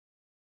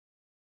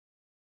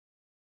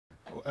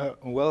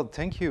Well,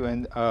 thank you,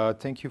 and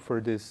thank you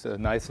for this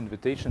nice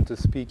invitation to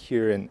speak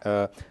here in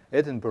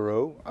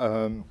Edinburgh.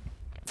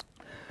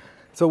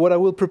 So what I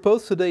will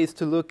propose today is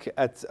to look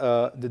at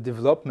the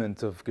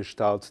development of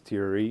Gestalt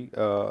theory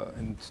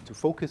and to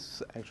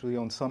focus actually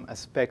on some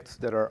aspects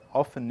that are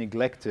often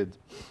neglected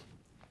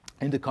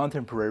in the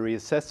contemporary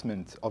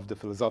assessment of the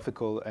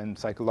philosophical and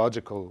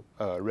psychological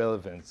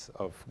relevance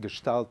of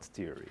Gestalt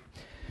theory.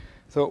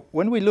 So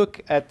when we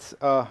look at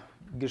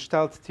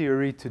Gestalt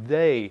theory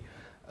today,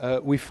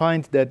 we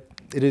find that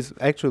it is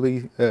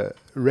actually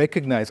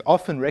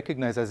often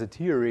recognized as a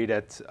theory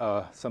that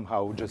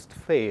somehow just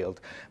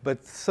failed.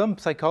 But some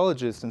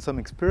psychologists and some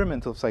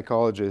experimental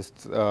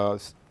psychologists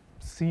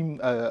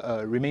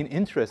remain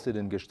interested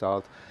in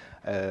Gestalt,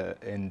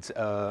 and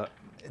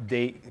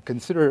they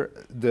consider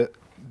the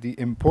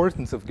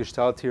importance of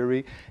Gestalt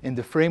theory in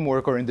the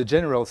framework or in the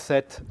general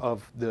set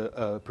of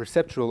the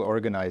perceptual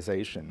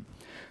organization.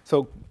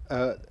 So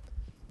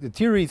the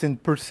theories in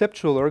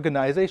perceptual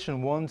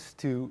organization wants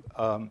to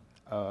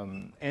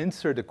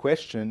answer the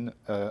question,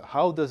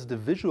 how does the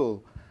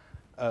visual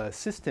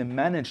system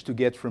manage to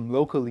get from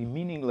locally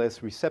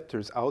meaningless receptor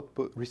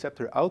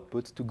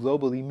outputs to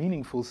globally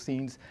meaningful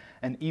scenes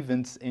and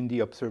events in the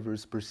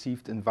observer's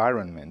perceived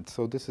environment?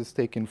 So this is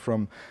taken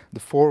from the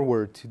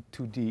foreword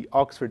to the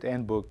Oxford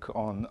Handbook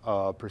on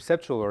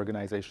perceptual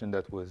organization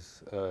that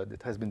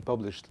has been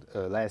published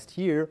last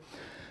year,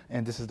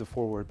 and this is the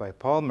foreword by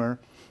Palmer.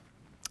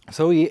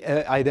 So he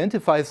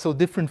identifies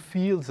different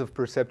fields of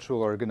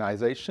perceptual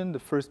organization, the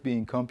first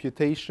being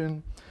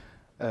computation,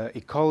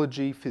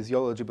 ecology,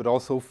 physiology, but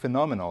also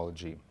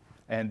phenomenology.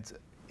 And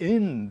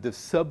in the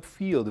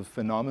subfield of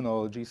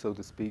phenomenology, so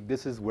to speak,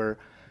 this is where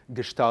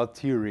Gestalt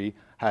theory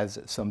has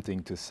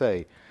something to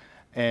say.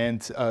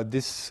 And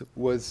this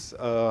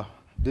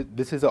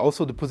is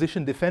also the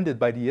position defended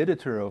by the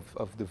editor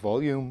of the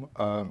volume,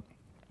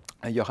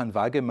 Johan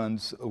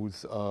Wagemans,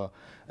 who's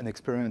an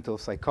experimental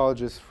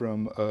psychologist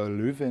from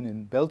Leuven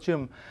in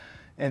Belgium,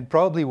 and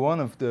probably one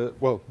of the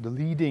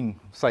leading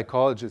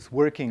psychologists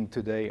working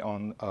today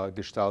on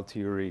Gestalt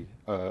theory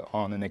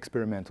on an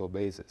experimental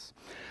basis.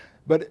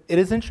 But it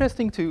is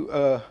interesting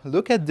to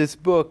look at this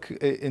book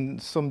in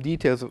some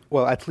details,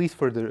 at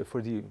least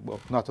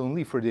not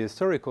only for the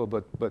historical,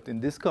 but in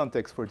this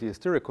context for the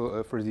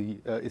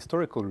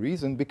historical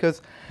reason,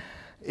 because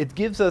it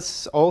gives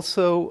us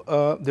also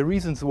the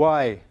reasons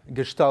why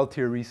Gestalt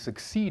theory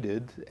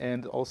succeeded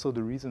and also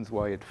the reasons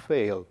why it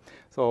failed.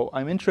 So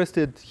I'm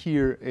interested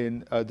here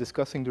in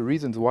discussing the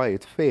reasons why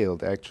it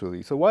failed,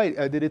 actually. So why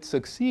did it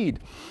succeed?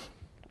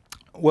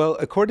 Well,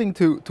 according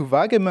to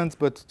Wagemans,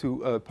 but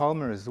to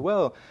Palmer as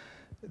well,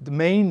 the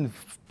main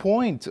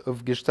point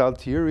of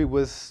Gestalt theory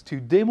was to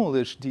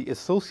demolish the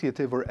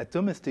associative or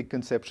atomistic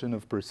conception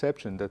of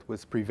perception that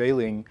was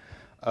prevailing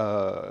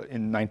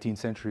in 19th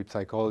century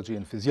psychology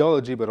and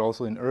physiology, but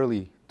also in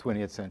early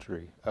 20th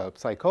century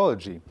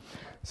psychology.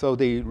 So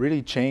they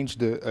really changed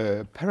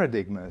the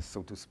paradigm,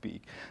 so to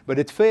speak. But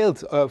it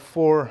failed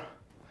for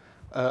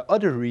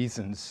other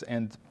reasons.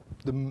 And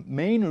the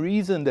main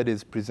reason that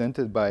is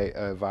presented by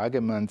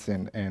Wagemans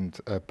and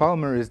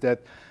Palmer is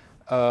that,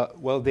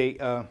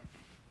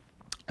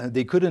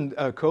 they couldn't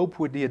cope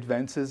with the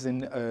advances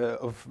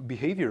of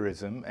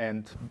behaviorism,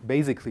 and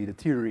basically the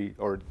theory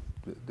or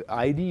the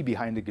idea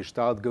behind the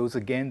Gestalt goes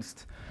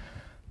against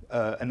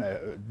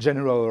a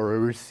general or a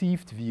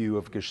received view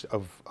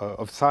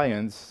of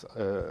science,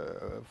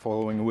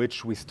 following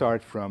which we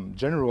start from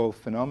general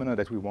phenomena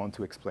that we want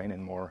to explain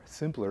in more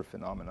simpler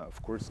phenomena.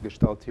 Of course,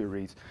 Gestalt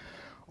theories,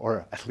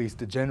 or at least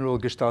the general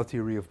Gestalt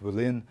theory of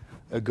Berlin,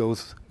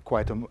 goes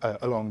quite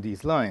along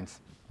these lines.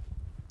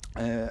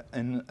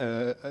 And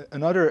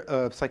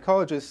another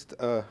psychologist,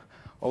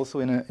 also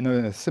in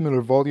a similar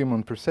volume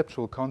on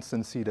perceptual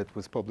constancy that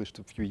was published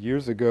a few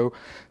years ago,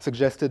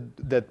 suggested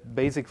that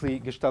basically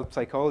Gestalt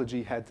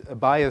psychology had a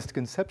biased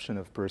conception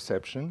of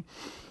perception,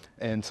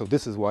 and so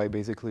this is why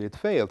basically it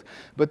failed.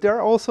 But there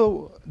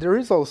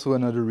is also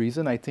another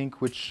reason, I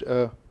think, which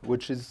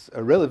is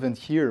relevant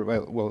here,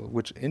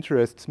 which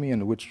interests me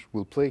and which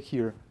will play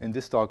here in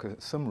this talk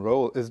some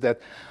role, is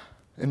that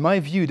in my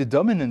view, the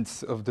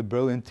dominance of the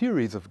Berlin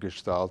theories of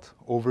Gestalt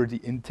over the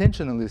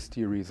intentionalist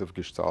theories of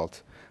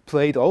Gestalt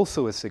played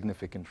also a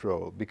significant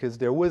role, because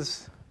there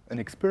was an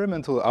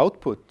experimental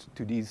output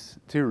to these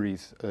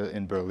theories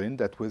in Berlin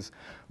that was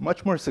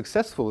much more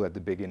successful at the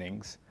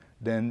beginnings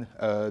than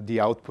the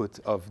output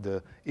of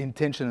the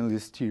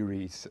intentionalist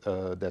theories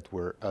that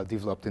were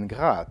developed in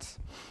Graz.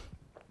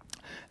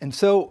 And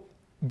so,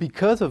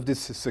 because of this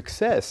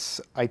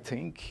success, I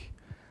think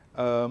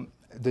the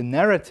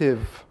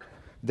narrative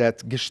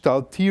that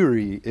Gestalt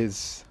theory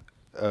is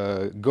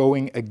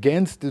going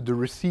against the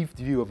received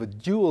view of a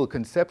dual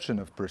conception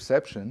of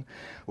perception,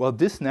 well,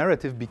 this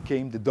narrative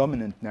became the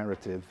dominant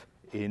narrative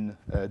in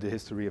the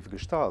history of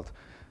Gestalt.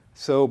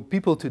 So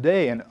people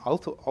today, and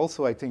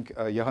also I think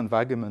Johan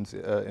Wagemans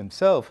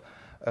himself,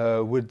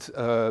 would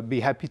be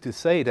happy to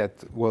say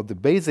that, well, the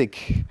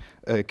basic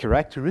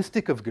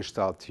characteristic of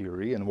Gestalt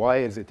theory, and why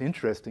is it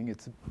interesting,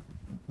 it's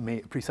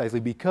precisely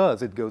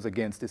because it goes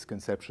against this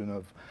conception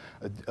of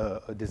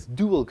this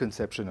dual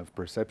conception of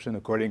perception,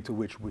 according to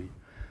which we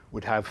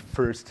would have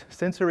first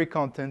sensory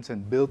contents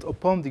and build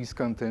upon these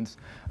contents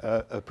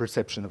a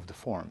perception of the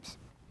forms.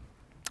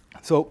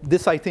 So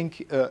this, I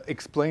think,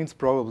 explains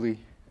probably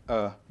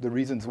the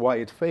reasons why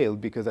it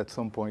failed, because at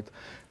some point,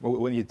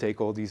 when you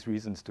take all these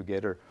reasons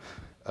together,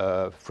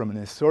 from an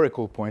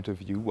historical point of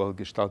view, well,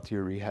 Gestalt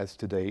theory has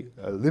today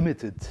a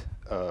limited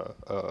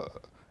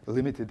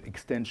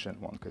extension,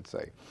 one could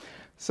say.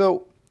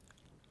 So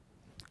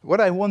what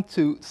I want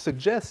to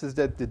suggest is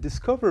that the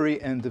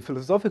discovery and the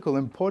philosophical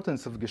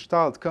importance of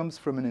Gestalt comes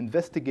from an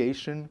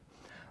investigation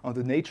on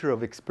the nature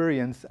of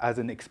experience as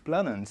an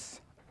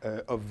explanance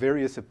of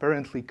various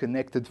apparently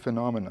connected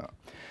phenomena.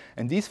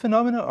 And these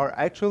phenomena are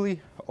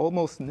actually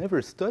almost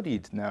never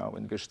studied now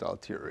in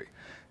Gestalt theory.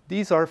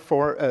 These are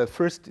for,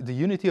 first, the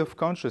unity of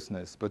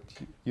consciousness, but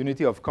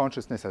unity of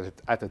consciousness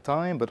at a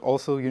time, but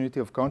also unity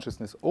of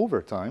consciousness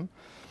over time.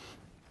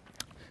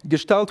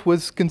 Gestalt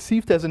was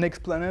conceived as an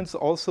explanance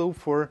also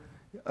for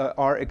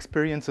our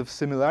experience of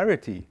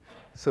similarity.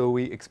 So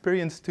we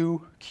experience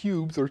two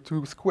cubes or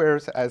two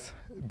squares as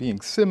being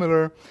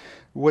similar.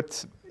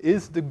 What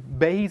is the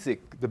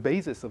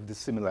basis of the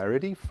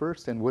similarity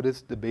first, and what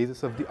is the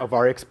basis of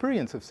our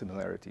experience of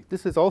similarity?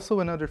 This is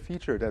also another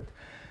feature that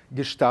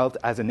Gestalt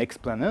as an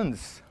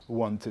explanance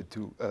wanted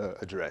to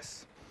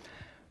address.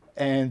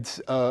 And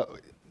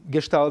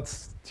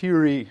Gestalt's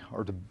theory,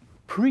 or the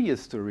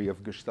prehistory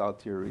of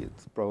Gestalt theory,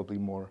 it's probably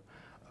more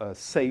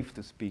safe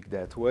to speak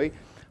that way,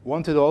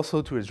 wanted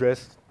also to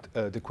address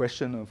the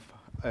question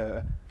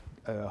of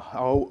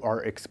how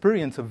our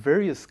experience of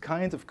various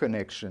kinds of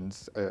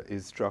connections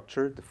is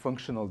structured, the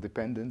functional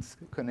dependence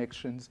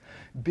connections,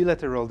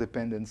 bilateral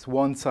dependence,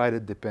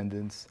 one-sided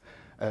dependence,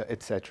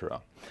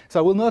 etc. So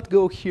I will not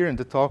go here in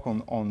the talk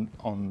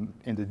in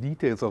the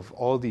details of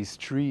all these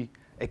three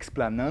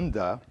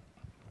explananda,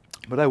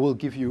 but I will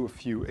give you a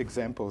few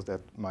examples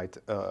that might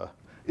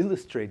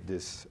illustrate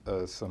this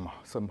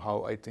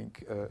somehow, I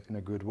think, in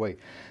a good way.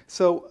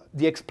 So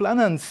the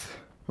explanans,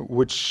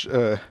 which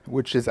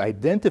is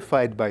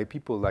identified by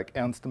people like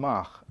Ernst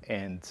Mach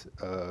and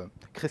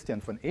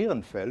Christian von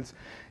Ehrenfels,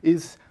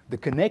 is the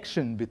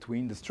connection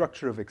between the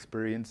structure of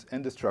experience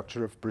and the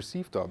structure of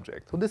perceived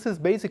object. So this is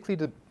basically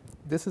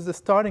this is the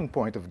starting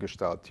point of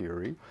Gestalt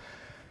theory,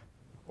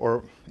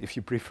 or if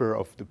you prefer,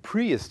 of the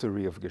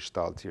prehistory of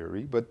Gestalt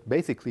theory. But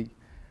basically,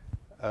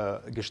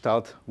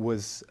 Gestalt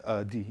was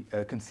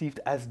conceived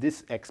as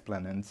this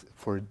explanans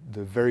for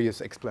the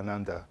various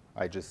explananda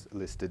I just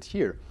listed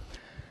here.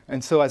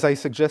 And so, as I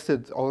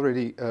suggested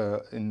already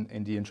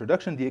in the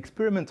introduction, the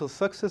experimental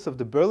success of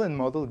the Berlin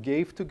model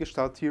gave to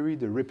Gestalt theory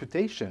the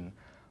reputation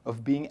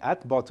of being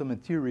at bottom a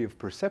theory of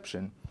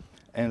perception,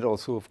 and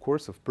also, of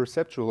course, of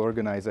perceptual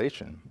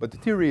organization. But the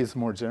theory is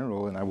more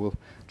general, and I will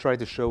try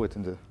to show it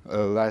in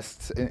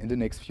the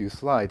next few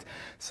slides.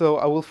 So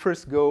I will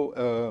first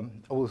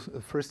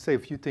say a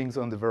few things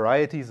on the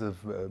varieties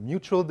of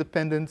mutual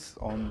dependence,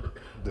 on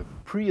the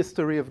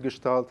prehistory of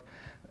Gestalt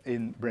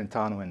in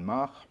Brentano and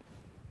Mach,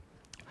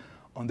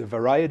 on the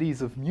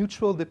varieties of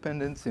mutual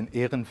dependence in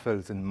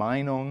Ehrenfels and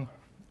Meinong,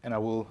 and I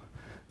will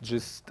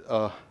just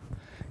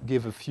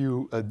give a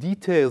few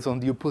details on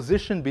the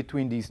opposition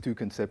between these two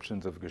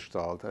conceptions of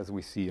Gestalt, as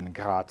we see in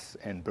Graz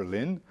and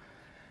Berlin.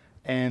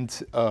 And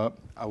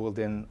I will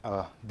then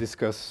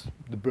discuss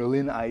the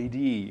Berlin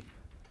idea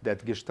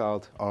that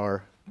Gestalt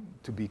are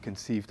to be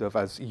conceived of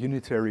as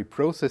unitary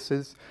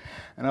processes.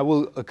 And I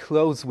will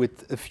close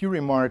with a few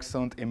remarks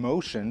on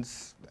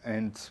emotions.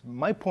 And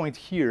my point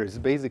here is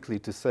basically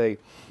to say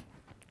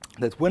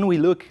that when we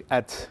look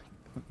at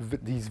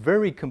these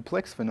very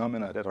complex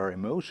phenomena that are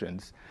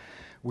emotions,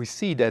 we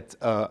see that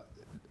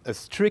a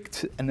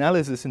strict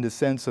analysis in the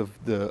sense of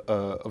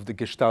the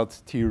Gestalt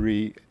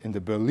theory in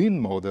the Berlin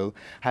model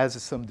has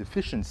some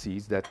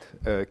deficiencies that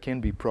can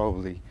be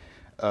probably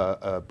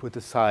put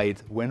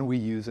aside when we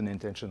use an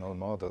intentional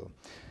model.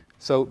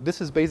 So this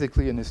is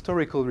basically an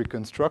historical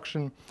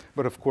reconstruction,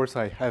 but of course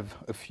I have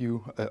a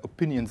few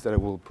opinions that I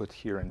will put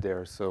here and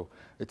there, so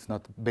it's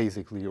not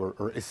basically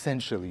or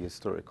essentially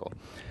historical.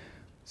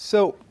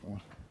 So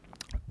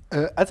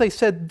as I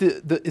said,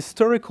 the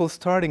historical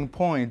starting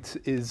point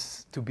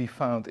is to be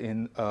found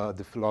in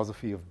the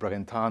philosophy of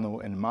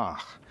Brentano and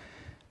Mach.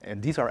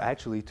 And these are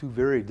actually two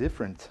very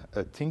different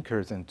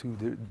thinkers and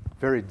two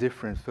very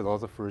different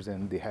philosophers,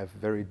 and they have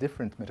very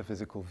different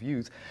metaphysical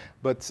views.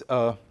 But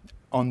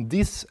on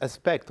this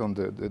aspect, on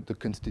the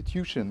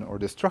constitution or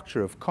the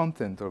structure of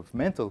content, of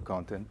mental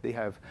content, they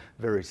have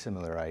very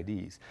similar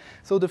ideas.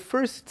 So the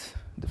first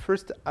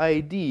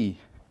idea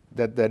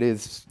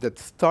that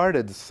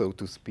started, so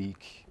to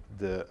speak,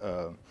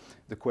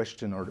 the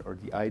question or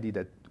the idea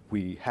that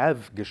we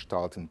have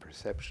Gestalt in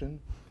perception,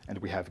 and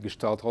we have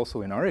Gestalt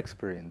also in our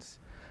experience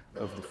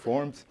of the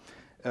forms,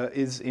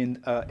 is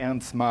in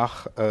Ernst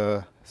Mach's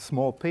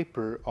small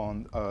paper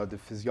on the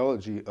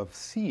physiology of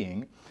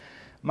seeing,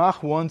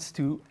 Mach wants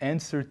to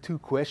answer two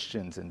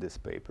questions in this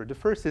paper. The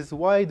first is,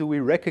 why do we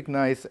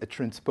recognize a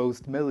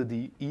transposed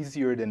melody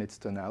easier than its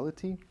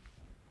tonality?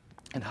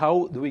 And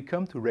how do we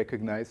come to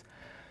recognize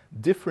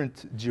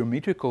different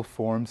geometrical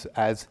forms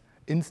as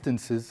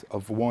instances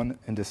of one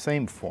and the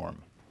same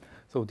form?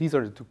 So these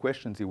are the two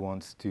questions he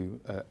wants to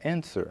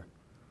answer.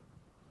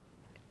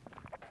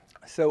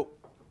 So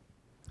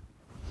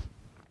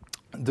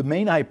the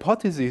main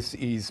hypothesis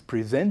he's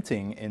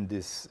presenting in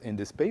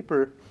this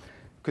paper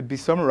could be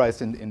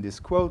summarized in this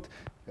quote.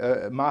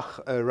 Mach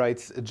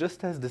writes,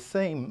 just as the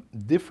same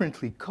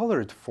differently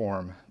colored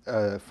forms,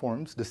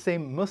 the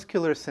same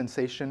muscular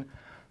sensation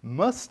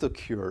must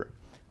occur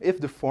if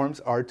the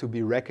forms are to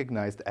be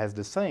recognized as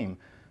the same.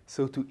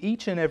 So to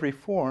each and every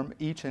form,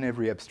 each and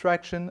every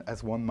abstraction,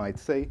 as one might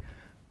say,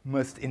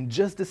 must in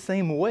just the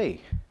same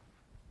way.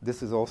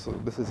 This is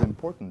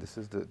important. This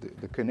is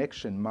the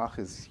connection Mach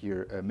is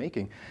here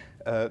making.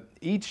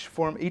 Each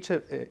form,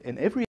 and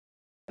every,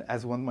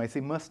 as one might say,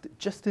 must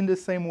just in the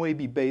same way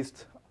be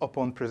based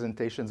upon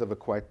presentations of a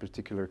quite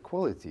particular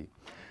quality.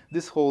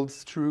 This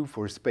holds true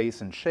for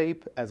space and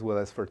shape, as well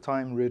as for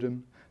time,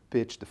 rhythm,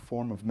 pitch, the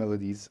form of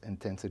melodies,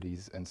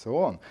 intensities, and so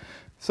on.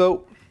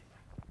 So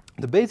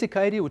the basic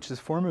idea which is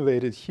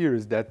formulated here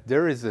is that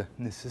there is a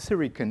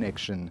necessary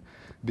connection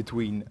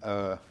between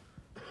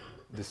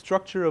the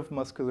structure of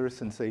muscular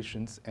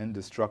sensations and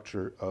the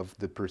structure of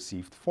the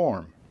perceived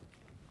form.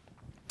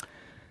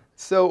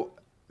 So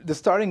the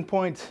starting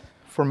point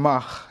for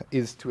Mach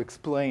is to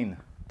explain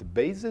the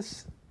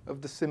basis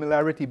of the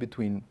similarity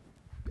between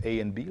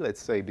A and B,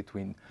 let's say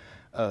between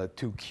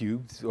two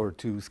cubes or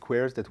two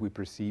squares that we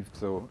perceive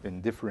so in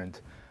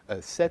different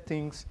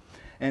settings,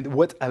 and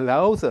what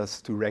allows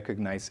us to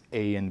recognize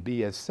A and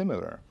B as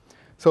similar.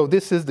 So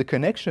this is the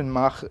connection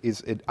Mach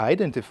is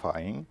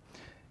identifying.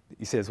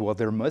 He says, well,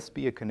 there must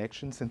be a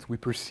connection since we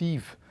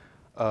perceive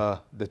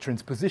the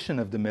transposition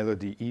of the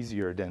melody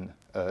easier than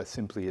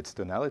simply its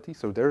tonality.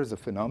 So there is a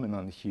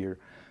phenomenon here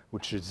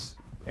which is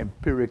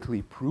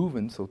empirically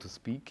proven, so to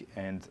speak,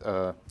 and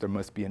there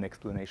must be an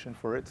explanation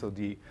for it. So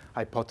the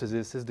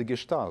hypothesis is the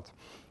Gestalt.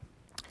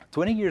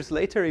 20 years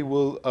later, he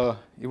will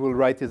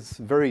write his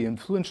very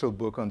influential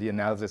book on the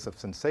analysis of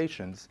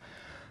sensations.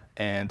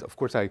 And of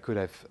course, I could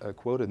have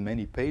quoted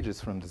many pages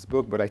from this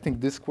book, but I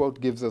think this quote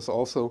gives us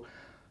also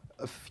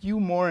a few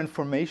more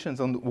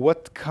informations on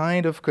what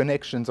kind of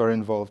connections are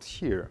involved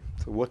here.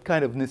 So what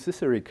kind of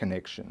necessary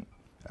connection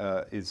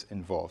is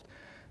involved.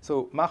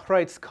 So Mach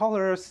writes,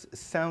 colors,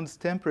 sounds,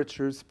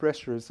 temperatures,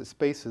 pressures,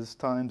 spaces,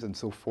 times, and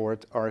so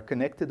forth are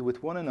connected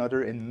with one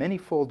another in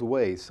manifold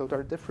ways. So there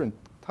are different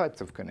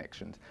types of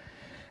connections.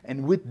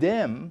 And with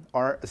them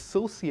are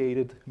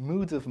associated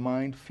moods of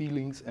mind,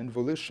 feelings, and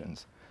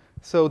volitions.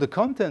 So the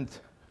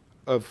content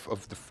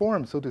of the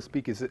form, so to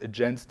speak, is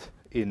agenced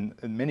in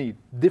many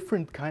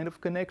different kind of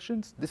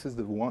connections. This is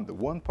the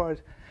one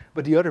part.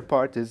 But the other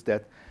part is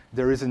that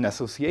there is an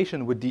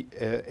association with the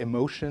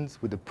emotions,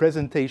 with the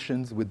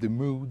presentations, with the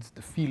moods,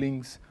 the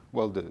feelings,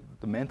 well,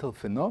 the mental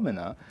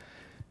phenomena.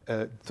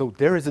 So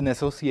there is an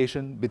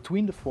association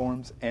between the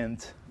forms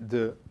and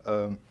the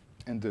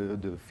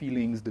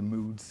feelings, the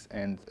moods,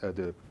 and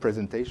the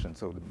presentation,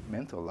 so the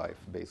mental life,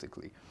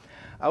 basically.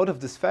 Out of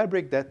this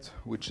fabric, that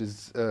which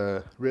is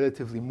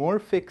relatively more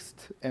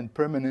fixed and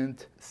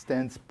permanent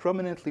stands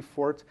prominently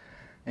forth,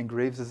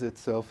 engraves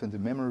itself in the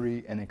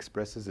memory, and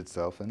expresses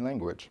itself in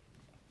language.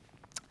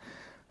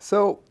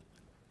 So,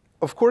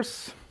 of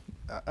course,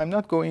 I'm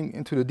not going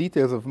into the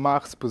details of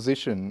Mach's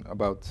position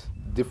about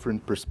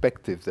different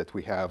perspectives that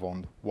we have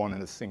on one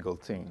and a single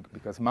thing,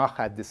 because Mach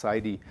had this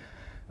idea.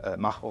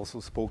 Mach also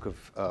spoke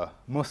of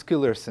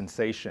muscular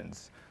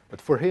sensations.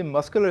 But for him,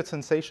 muscular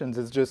sensations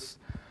is just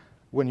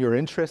when you're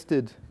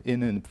interested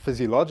in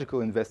physiological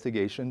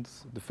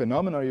investigations, the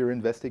phenomena you're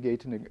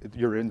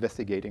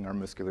investigating are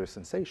muscular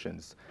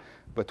sensations.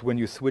 But when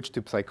you switch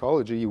to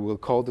psychology, you will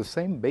call the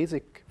same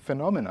basic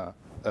phenomena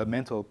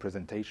mental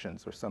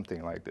presentations or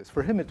something like this.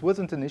 For him, it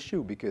wasn't an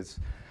issue because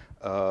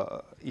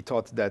he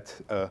thought that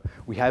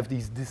we have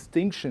these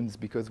distinctions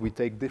because we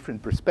take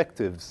different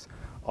perspectives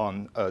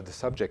on the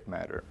subject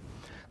matter.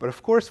 But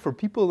of course, for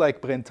people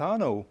like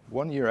Brentano,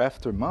 1 year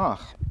after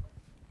Mach,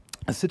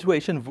 the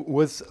situation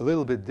was a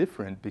little bit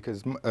different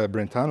because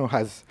Brentano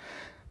has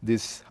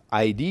this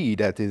idea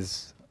that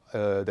is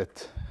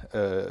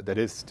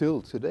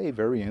still today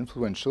very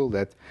influential,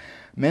 that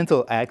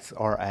mental acts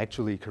are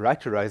actually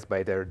characterized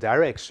by their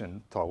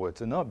direction towards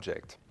an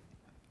object.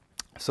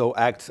 So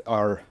acts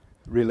are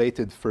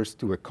related first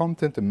to a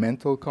content, a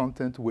mental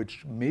content,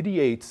 which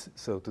mediates,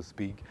 so to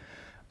speak,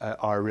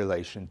 our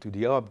relation to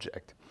the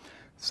object.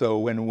 So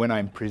when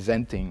I'm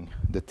presenting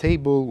the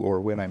table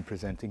or when I'm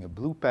presenting a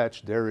blue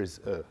patch, there is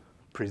a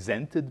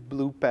presented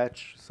blue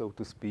patch, so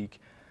to speak,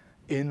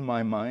 in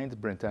my mind.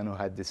 Brentano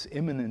had this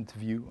immanent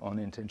view on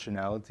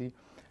intentionality.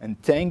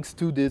 And thanks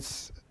to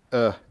this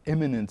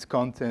immanent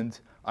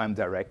content, I'm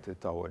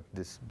directed toward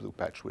this blue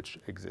patch which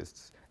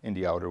exists in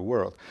the outer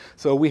world.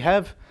 So we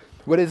have,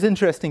 what is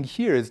interesting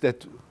here is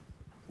that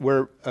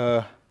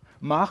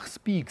Mach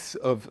speaks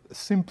of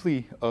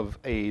simply of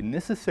a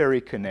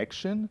necessary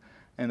connection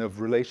and of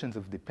relations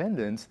of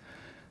dependence.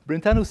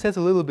 Brentano says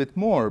a little bit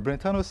more.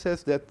 Brentano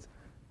says that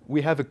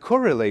we have a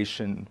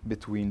correlation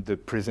between the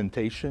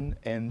presentation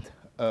and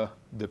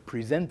the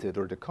presented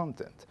or the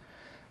content.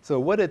 So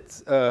what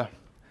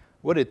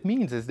it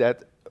means is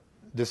that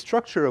the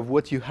structure of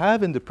what you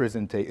have in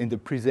the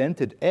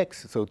presented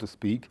X, so to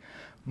speak,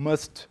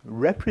 must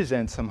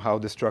represent somehow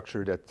the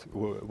structure that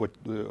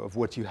of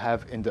what you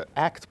have in the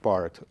act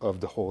part of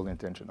the whole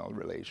intentional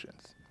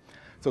relations.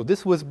 So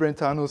this was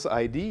Brentano's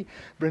idea.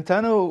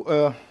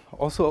 Brentano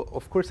also,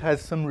 of course,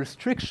 has some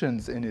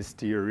restrictions in his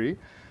theory.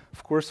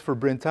 Of course, for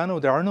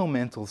Brentano, there are no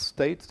mental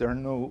states, there are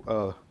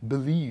no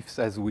beliefs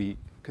as we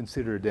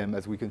consider them,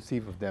 as we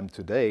conceive of them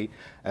today,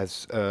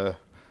 as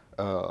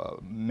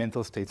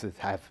mental states that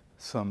have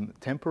some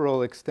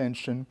temporal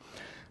extension,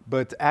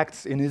 but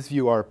acts, in his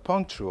view, are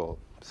punctual.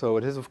 So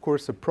it is, of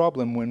course, a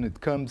problem when it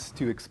comes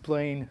to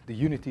explain the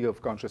unity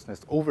of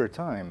consciousness over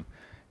time.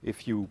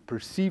 If you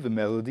perceive a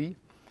melody,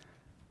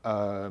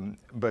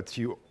 but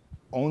you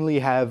only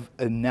have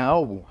a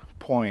now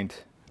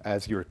point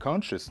as your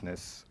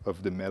consciousness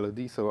of the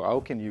melody, so how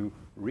can you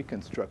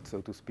reconstruct,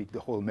 so to speak, the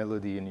whole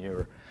melody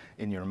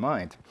in your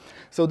mind?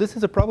 So this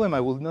is a problem I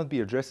will not be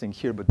addressing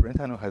here, but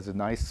Brentano has a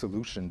nice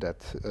solution that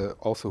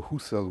also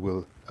Husserl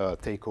will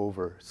take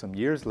over some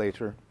years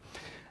later,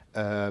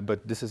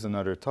 but this is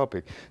another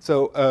topic.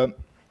 So,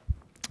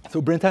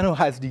 so Brentano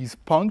has these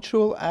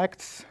punctual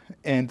acts,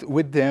 and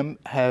with them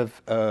has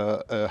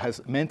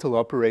mental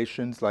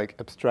operations like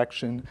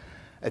abstraction,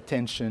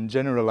 attention,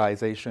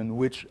 generalization,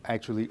 which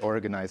actually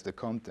organize the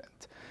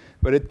content.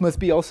 But it must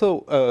be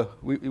also,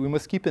 we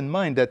must keep in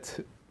mind that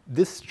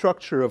this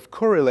structure of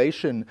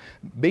correlation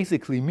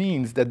basically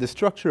means that the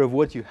structure of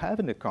what you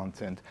have in the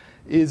content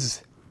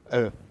is,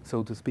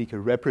 so to speak, a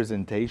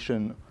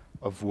representation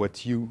of what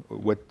the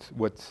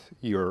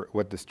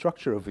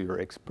structure of your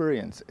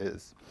experience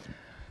is.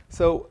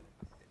 So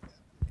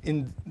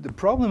in the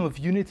problem of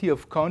unity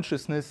of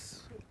consciousness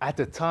at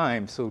a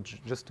time, so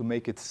just to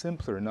make it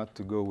simpler, not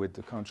to go with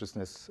the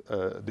consciousness,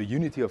 the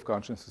unity of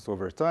consciousness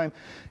over time,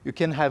 you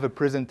can have a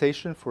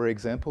presentation, for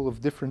example,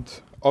 of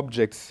different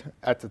objects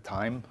at a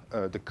time,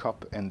 the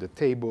cup and the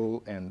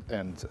table and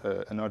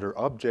another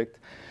object.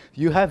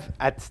 You have,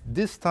 at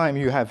this time,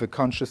 you have a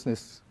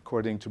consciousness,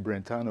 according to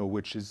Brentano,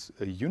 which is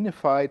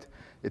unified.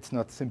 It's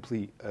not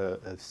simply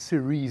a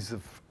series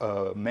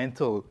of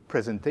mental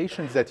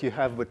presentations that you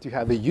have, but you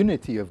have a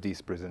unity of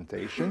these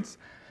presentations.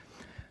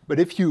 But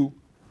if you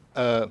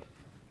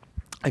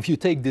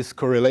take this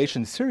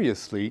correlation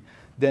seriously,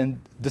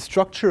 then the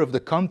structure of the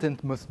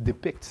content must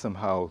depict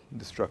somehow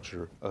the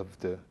structure of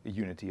the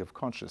unity of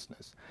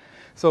consciousness.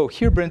 So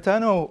here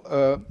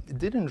Brentano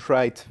didn't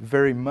write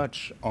very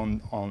much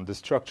on the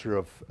structure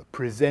of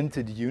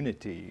presented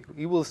unity.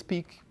 He will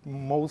speak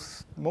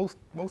most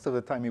of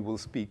the time. He will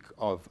speak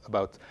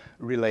about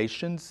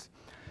relations,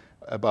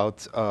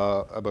 about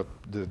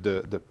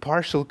the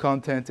partial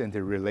content and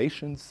the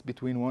relations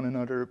between one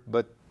another,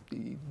 but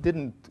he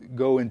didn't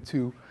go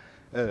into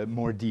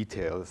more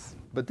details.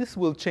 But this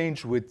will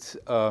change with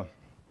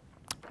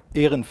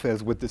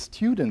Ehrenfels, with the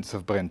students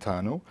of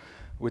Brentano,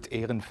 with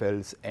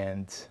Ehrenfels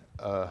and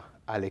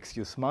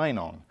Alexius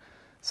Meinong.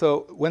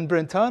 So when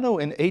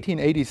Brentano in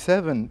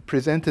 1887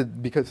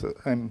 presented, because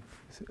I'm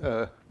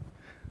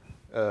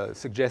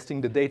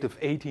suggesting the date of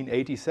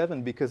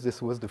 1887 because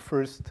this was the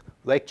first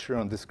lecture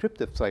on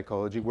descriptive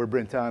psychology where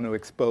Brentano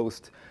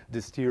exposed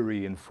this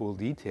theory in full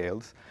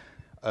details,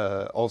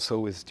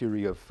 also his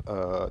theory of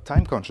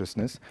time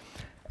consciousness.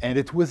 And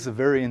it was a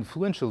very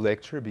influential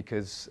lecture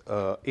because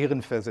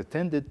Ehrenfels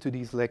attended to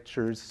these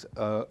lectures.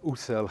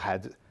 Husserl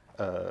had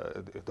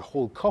the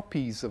whole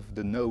copies of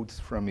the notes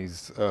from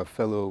his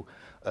fellow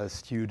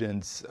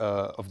students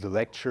of the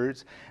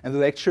lectures. And the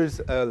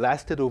lectures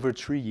lasted over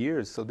 3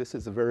 years. So this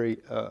is a very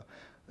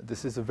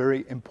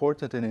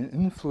important and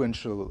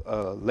influential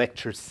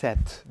lecture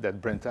set that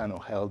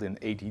Brentano held in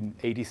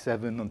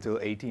 1887 until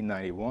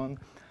 1891.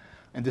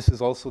 And this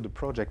is also the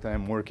project I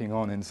am working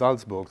on in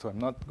Salzburg. So I'm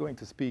not going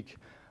to speak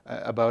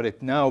about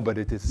it now, but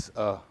it is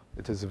a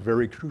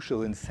very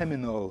crucial and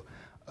seminal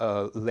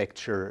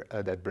lecture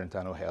that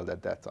Brentano held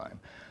at that time.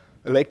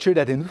 A lecture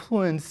that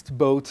influenced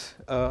both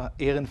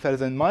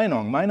Ehrenfels and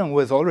Meinong. Meinong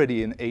was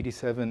already in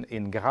 87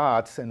 in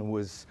Graz and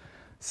was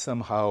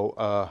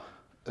somehow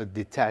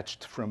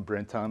detached from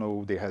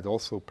Brentano. They had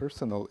also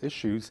personal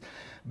issues,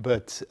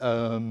 but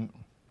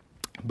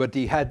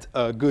he had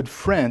a good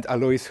friend,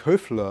 Alois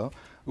Höfler,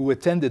 who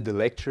attended the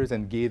lectures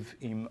and gave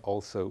him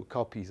also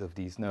copies of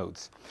these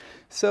notes.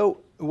 So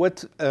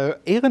what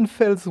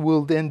Ehrenfels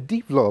will then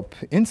develop,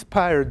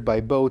 inspired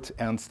by both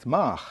Ernst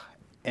Mach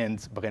and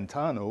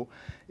Brentano,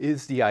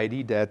 is the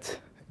idea that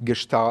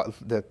Gestalt,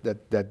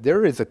 that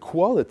there is a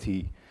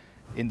quality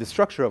in the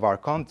structure of our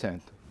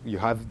content. You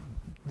have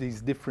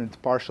these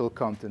different partial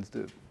contents,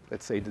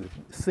 let's say the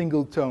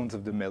single tones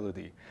of the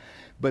melody.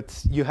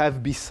 But you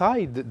have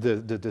beside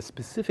the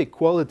specific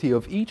quality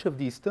of each of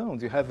these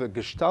tones, you have a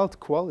Gestalt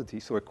quality,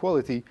 so a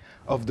quality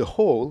of the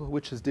whole,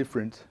 which is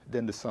different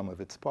than the sum of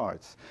its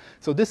parts.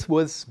 So this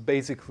was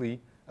basically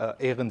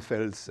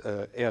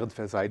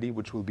Ehrenfeld's idea,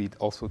 which will be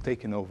also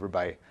taken over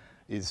by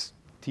his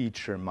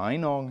teacher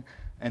Meinong,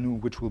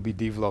 and which will be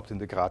developed in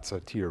the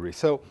Grazer theory.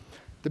 So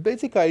the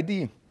basic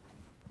idea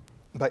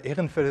by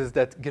Ehrenfeld is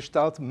that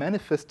Gestalt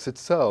manifests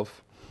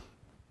itself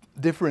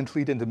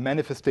differently than the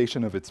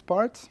manifestation of its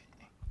parts,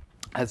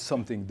 as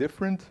something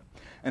different,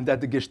 and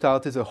that the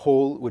Gestalt is a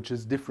whole which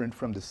is different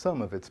from the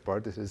sum of its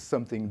parts. This is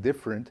something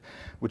different,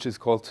 which is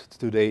called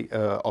today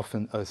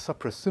often a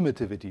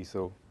suprasummativity,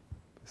 so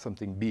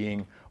something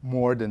being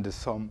more than the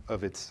sum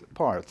of its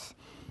parts.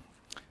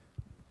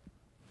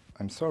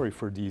 I'm sorry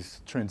for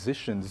these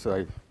transitions.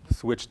 I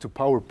switched to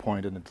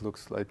PowerPoint and it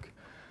looks like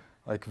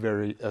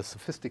very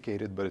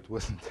sophisticated, but it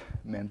wasn't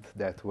meant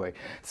that way.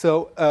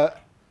 So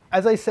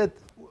as I said,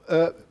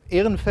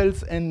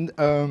 Ehrenfels and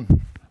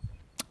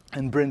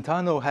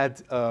Brentano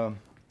had,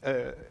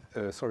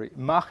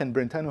 Mach and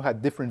Brentano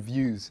had different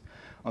views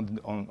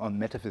on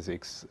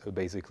metaphysics,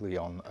 basically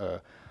on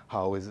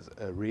how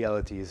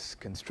reality is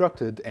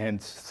constructed. And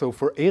so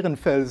for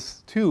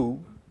Ehrenfels too,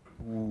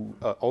 who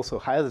also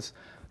has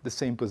the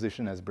same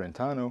position as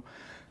Brentano,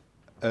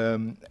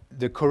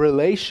 the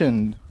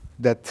correlation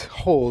that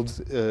holds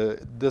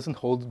doesn't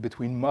hold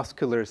between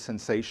muscular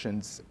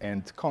sensations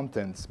and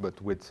contents,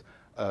 but with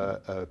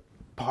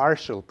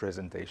partial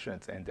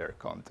presentations and their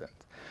content.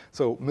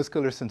 So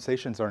muscular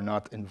sensations are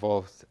not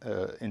involved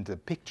in the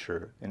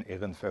picture in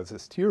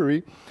Ehrenfels'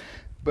 theory,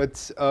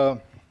 but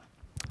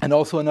and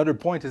also another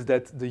point is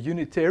that the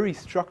unitary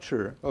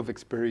structure of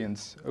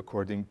experience,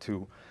 according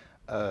to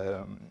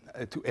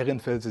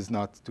Ehrenfels, is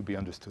not to be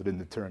understood in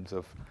the terms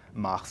of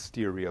Mach's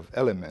theory of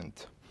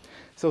element.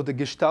 So the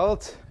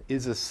Gestalt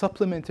is a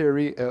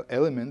supplementary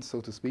element,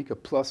 so to speak, a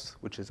plus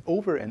which is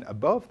over and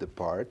above the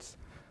parts.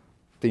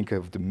 Think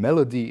of the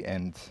melody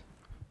and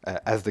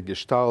as the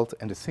Gestalt,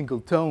 and the single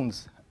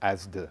tones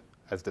as the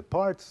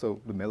parts.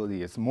 So the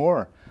melody is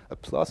more a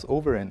plus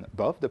over and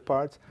above the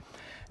parts.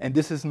 And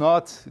this is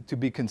not to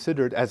be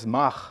considered, as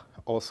Mach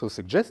also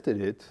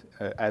suggested it,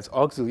 as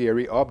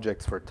auxiliary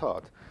objects for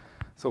thought.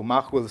 So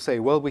Mach will say,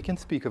 well, we can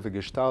speak of a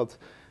Gestalt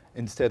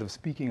instead of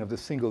speaking of the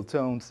single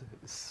tones,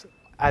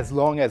 as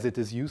long as it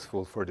is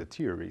useful for the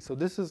theory. So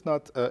this is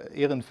not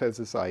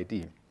Ehrenfels'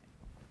 idea.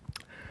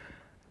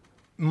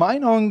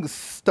 Meinong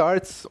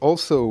starts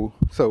also,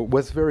 so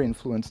was very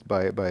influenced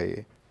by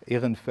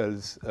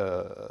Ehrenfels'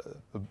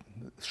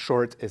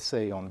 short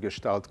essay on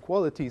Gestalt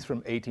qualities from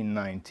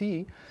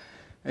 1890,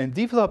 and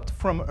developed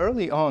from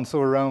early on, so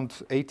around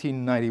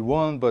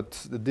 1891,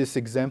 but this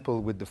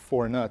example with the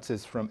 4 nuts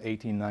is from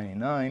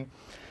 1899,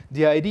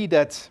 the idea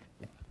that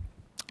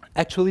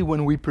actually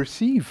when we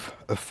perceive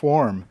a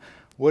form,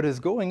 what is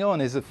going on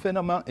is a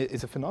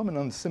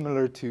phenomenon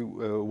similar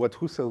to what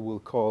Husserl will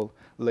call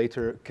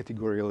later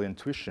categorical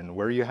intuition,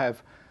 where you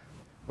have,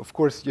 of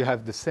course, you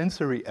have the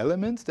sensory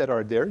elements that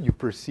are there. You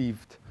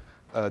perceived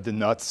the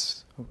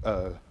nuts,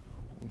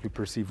 you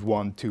perceive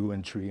 1, 2,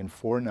 and 3, and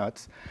 4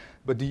 nuts,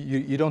 but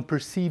you don't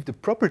perceive the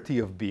property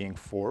of being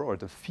 4 or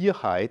the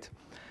Vierheit.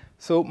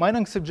 So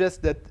Meinong suggests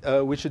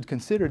that we should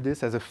consider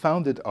this as a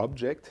founded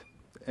object,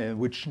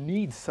 which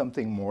needs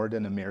something more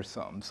than a mere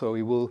sum. So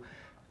he will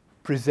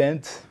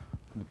present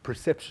the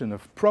perception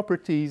of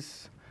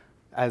properties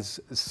as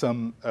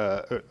some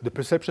the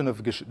perception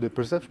of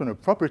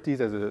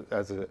properties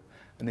as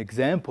an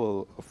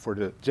example for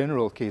the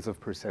general case of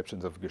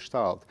perceptions of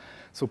Gestalt.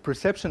 So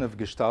perception of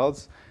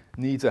Gestalts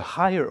needs a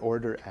higher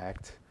order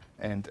act,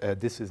 and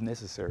this is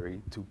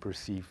necessary to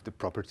perceive the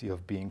property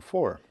of being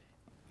 4.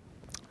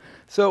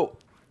 So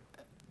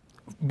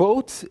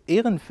both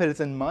Ehrenfels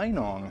and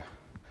Meinong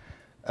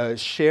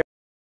share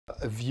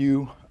a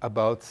view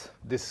about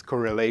this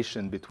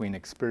correlation between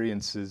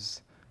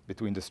experiences,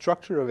 between the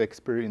structure of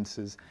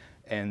experiences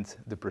and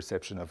the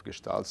perception of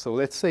Gestalt. So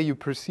let's say you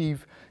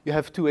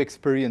have 2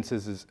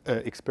 experiences,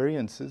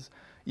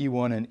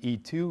 E1 and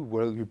E2,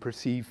 where you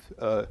perceive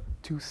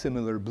 2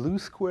 similar blue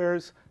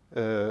squares,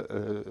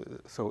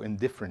 so in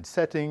different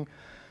setting.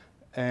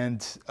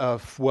 And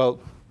well,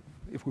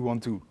 if we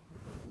want to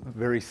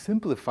very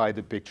simplify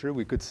the picture,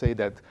 we could say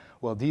that,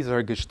 well, these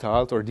are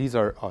Gestalt, or these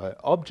are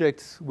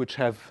objects which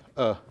have,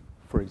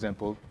 for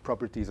example,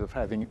 properties of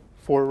having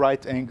 4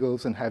 right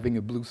angles and having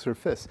a blue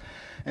surface.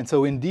 And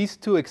so in these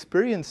 2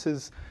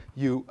 experiences,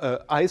 you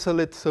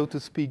isolate, so to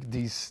speak,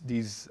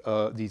 these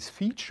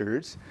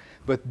features,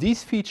 but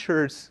these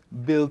features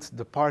build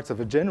the parts of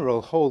a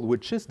general whole,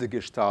 which is the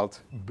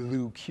Gestalt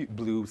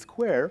blue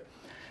square,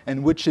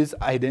 and which is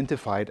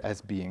identified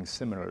as being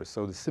similar.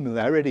 So the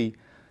similarity,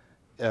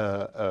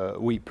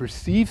 we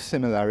perceive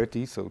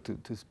similarity, so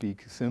to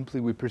speak simply,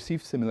 we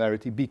perceive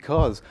similarity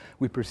because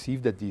we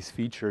perceive that these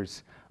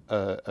features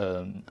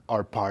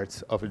are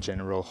parts of a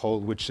general whole,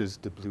 which is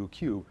the blue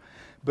cube.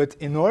 But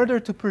in order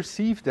to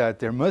perceive that,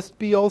 there must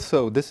be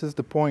also, this is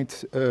the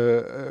point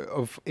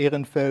of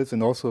Ehrenfels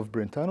and also of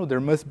Brentano, there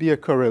must be a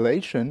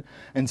correlation,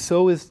 and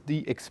so is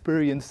the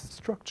experience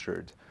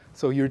structured.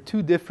 So your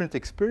two different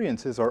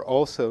experiences are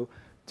also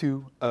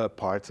two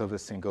parts of a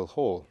single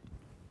whole.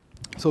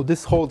 So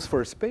this holds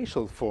for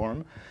spatial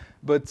form,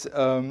 but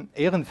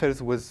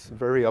Ehrenfels was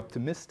very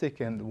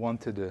optimistic and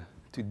wanted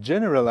to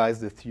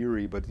generalize the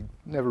theory, but he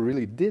never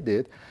really did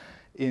it,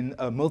 in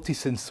a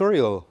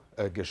multisensorial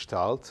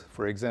gestalt.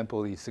 For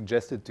example, he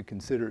suggested to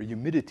consider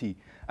humidity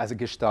as a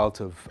gestalt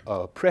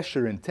of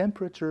pressure and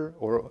temperature,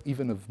 or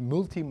even of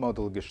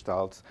multimodal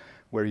gestalts,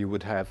 where you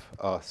would have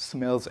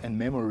smells and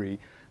memory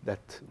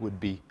that would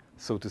be,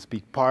 so to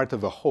speak, part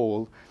of a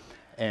whole,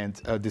 and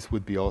this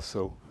would be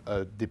also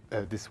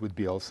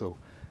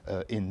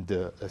in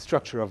the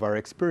structure of our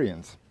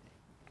experience.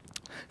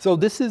 So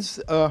this is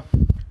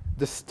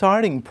the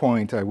starting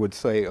point, I would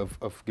say,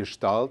 of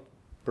Gestalt,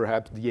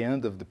 perhaps the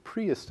end of the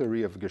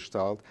prehistory of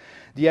Gestalt.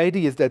 The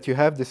idea is that you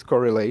have this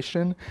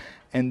correlation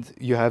and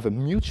you have a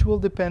mutual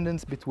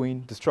dependence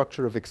between the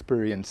structure of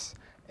experience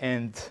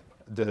and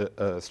the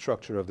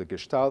structure of the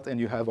Gestalt,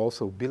 and you have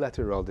also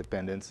bilateral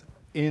dependence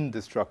in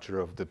the structure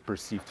of the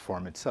perceived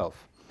form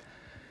itself.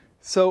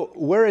 So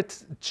where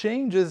it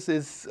changes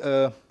is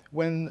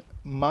when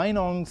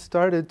Meinong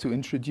started to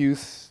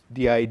introduce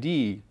the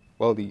idea.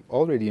 Well, he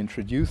already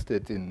introduced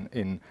it in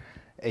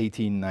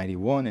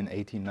 1891 and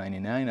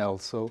 1899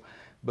 also,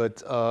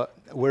 but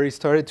where he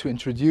started to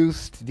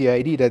introduce the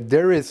idea that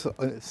there is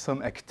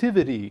some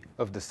activity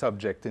of the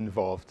subject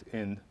involved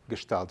in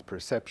Gestalt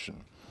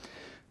perception.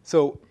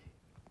 So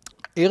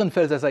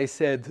Ehrenfels, as I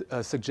said,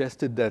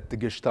 suggested that the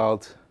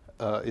Gestalt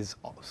is,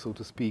 so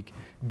to speak,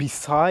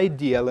 beside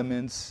the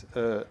elements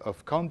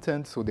of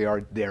content, so they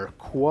are their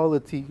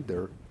quality,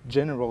 their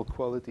general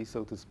quality,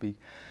 so to speak.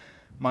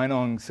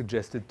 Meinong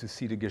suggested to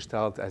see the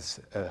Gestalt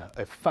as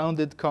a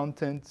founded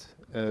content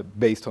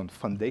based on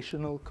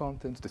foundational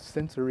contents, the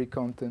sensory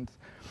contents.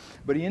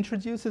 But he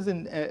introduces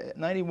in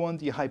 91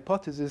 the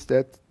hypothesis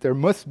that there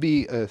must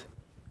be an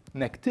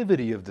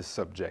activity of the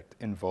subject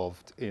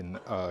involved in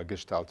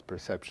Gestalt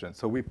perception.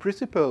 So we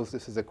presuppose,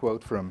 this is a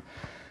quote from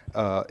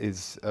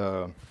his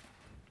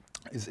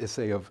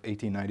essay of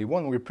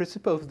 1891, we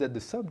presuppose that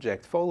the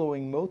subject,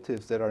 following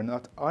motives that are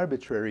not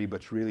arbitrary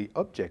but really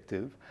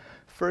objective,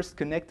 first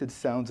connected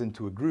sounds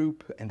into a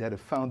group, and that a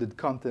founded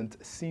content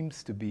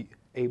seems to be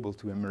able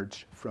to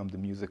emerge from the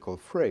musical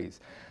phrase.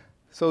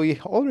 So he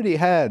already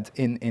had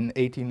in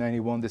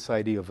 1891 this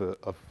idea of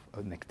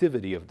an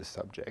activity of the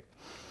subject.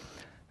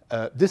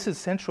 This is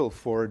central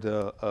for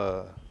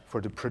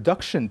the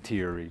production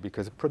theory,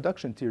 because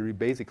production theory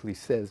basically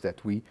says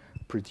that we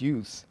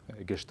produce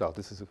a Gestalt.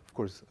 This is, of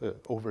course,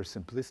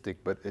 oversimplistic,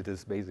 but it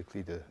is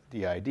basically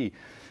the idea.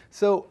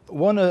 So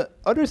one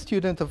other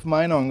student of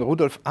Meinong,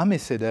 Rudolf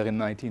Ameseder in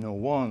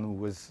 1901, who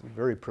was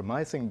very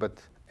promising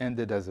but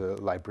ended as a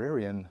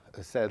librarian,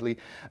 sadly,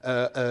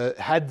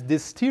 had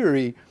this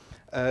theory,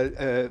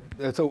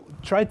 so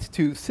tried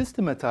to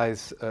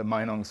systematize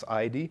Meinong's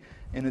idea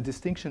in a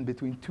distinction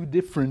between two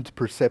different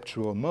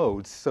perceptual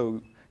modes.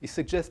 So he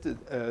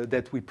suggested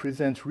that we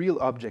present real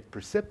object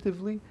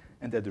perceptively,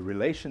 and that the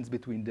relations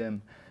between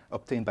them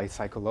obtained by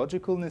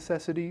psychological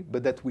necessity,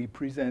 but that we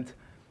present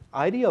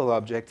ideal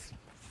objects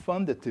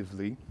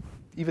fundatively,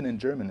 even in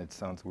German it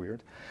sounds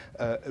weird,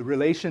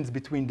 relations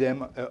between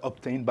them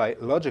obtained by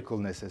logical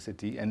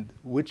necessity, and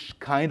which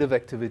kind of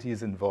activity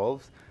is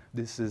involved.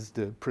 This is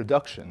the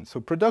production. So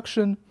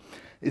production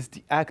is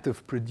the act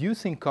of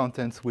producing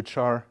contents which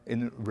are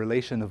in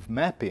relation of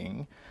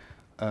mapping.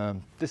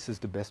 This is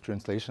the best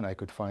translation I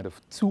could find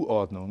of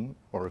Zuordnung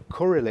or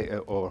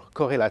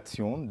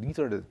Korrelation. These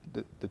are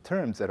the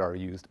terms that are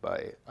used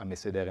by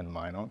Ameseder and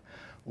Meinong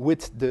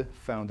with the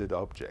founded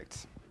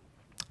objects.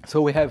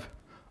 So we have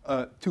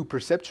two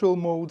perceptual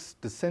modes,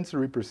 the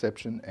sensory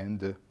perception and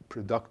the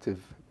productive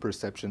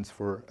perceptions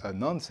for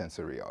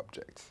non-sensory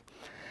objects.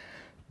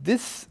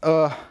 This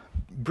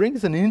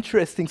brings an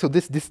interesting, so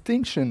this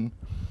distinction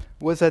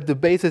was at the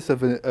basis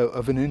of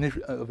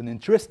an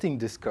interesting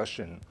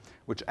discussion,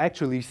 which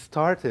actually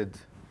started,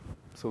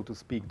 so to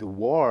speak, the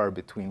war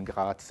between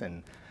Graz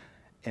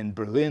and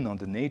Berlin on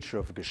the nature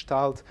of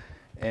Gestalt.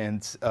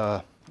 And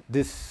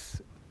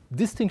this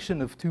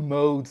distinction of two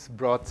modes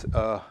brought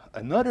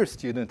another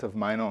student of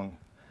Meinong,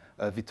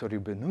 Vittorio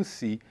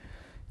Benussi,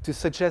 to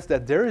suggest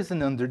that there is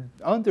an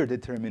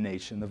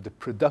underdetermination of the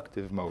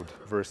productive mode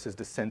versus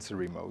the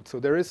sensory mode. So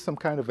there is some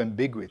kind of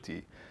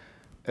ambiguity.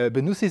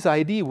 Benussi's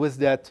idea was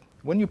that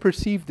when you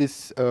perceive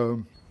this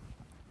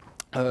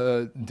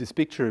this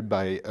picture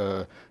by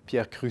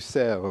Pierre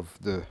Crusser of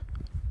the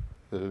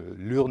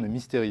l'urne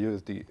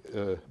mystérieuse,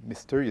 the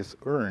mysterious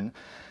urn,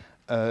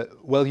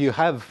 well, you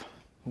have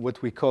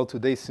what we call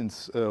today,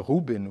 since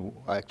Rubin, who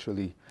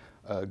actually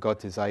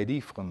got his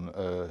idea from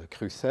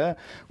Crusser,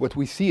 what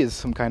we see is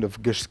some kind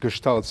of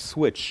Gestalt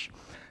switch.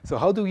 So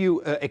how do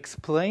you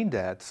explain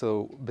that?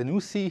 So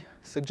Benussi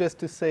suggests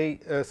to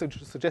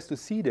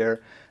see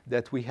there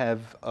that we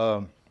have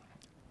a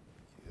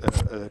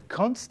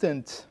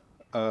constant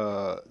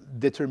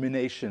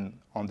determination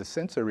on the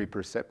sensory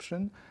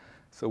perception.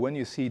 So when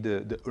you see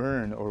the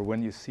urn or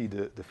when you see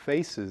the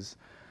faces,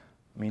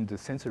 I mean, the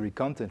sensory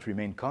content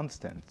remain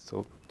constant.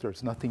 So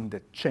there's nothing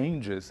that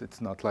changes.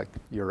 It's not like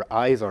your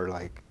eyes are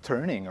like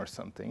turning or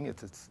something.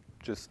 It's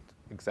just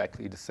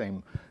exactly the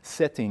same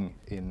setting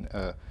in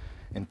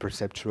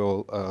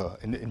perceptual,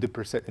 in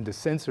the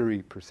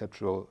sensory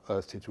perceptual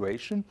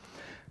situation.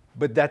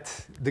 But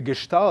that the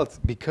Gestalt,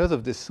 because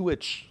of the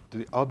switch to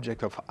the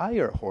object of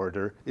higher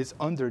order, is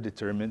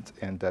underdetermined,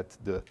 and that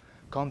the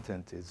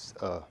content is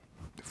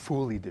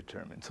fully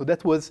determined. So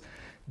that was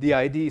the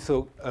idea.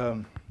 So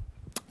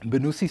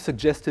Benussi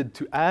suggested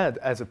to add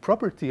as a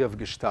property of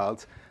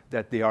Gestalt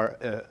that they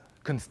are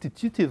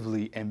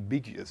constitutively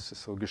ambiguous.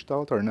 So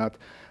Gestalt are not,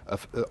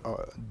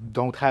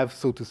 don't have,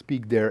 so to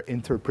speak, their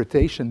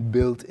interpretation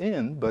built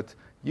in, but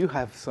you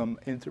have some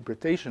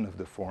interpretation of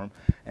the form,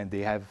 and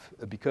they have,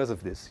 because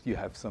of this, you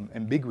have some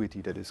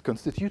ambiguity that is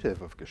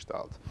constitutive of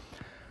Gestalt.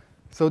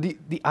 So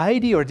the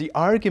idea or the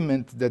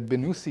argument that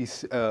Benussi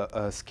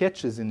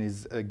sketches in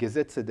his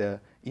Gesetze der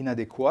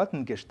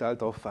inadäquaten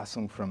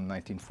Gestaltauffassung from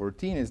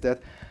 1914 is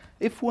that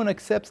if one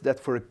accepts that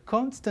for a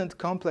constant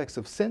complex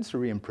of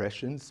sensory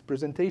impressions,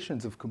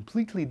 presentations of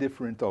completely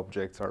different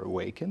objects are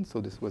awakened,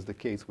 so this was the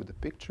case with the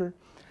picture,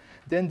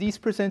 then these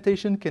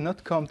presentations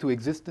cannot come to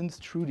existence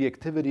through the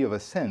activity of a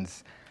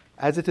sense,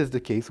 as it is the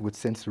case with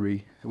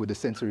the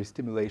sensory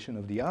stimulation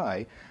of the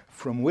eye,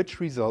 from which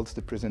results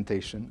the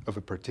presentation of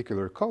a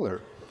particular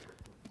color.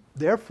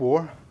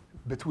 Therefore,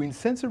 between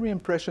sensory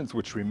impressions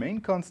which remain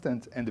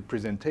constant and the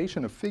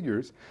presentation of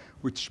figures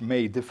which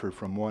may differ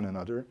from one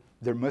another,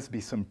 there must be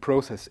some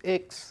process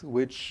X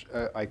which,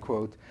 I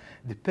quote,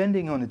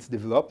 depending on its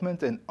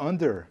development and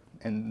under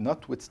and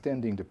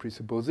notwithstanding the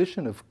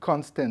presupposition of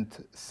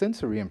constant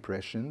sensory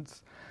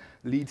impressions,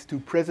 leads to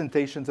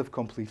presentations of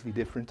completely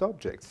different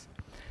objects.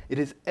 It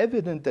is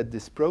evident that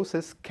this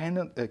process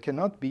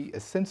cannot be a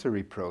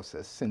sensory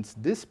process, since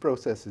this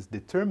process is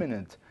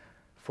determinate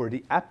for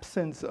the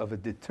absence of a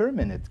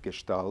determinate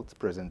Gestalt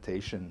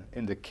presentation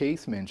in the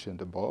case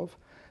mentioned above.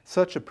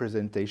 Such a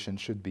presentation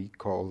should be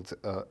called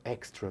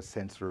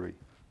extrasensory,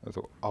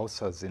 also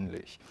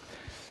außersinnlich.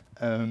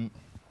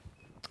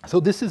 So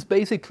this is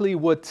basically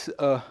what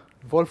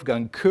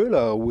Wolfgang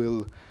Köhler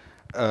will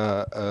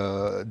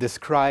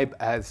describe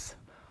as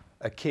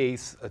a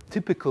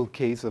typical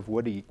case of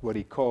what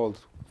he called,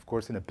 of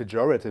course in a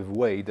pejorative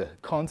way, the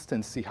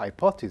constancy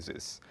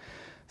hypothesis.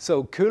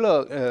 So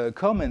Köhler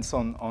comments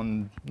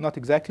on, not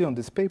exactly on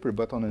this paper,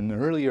 but on an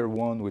earlier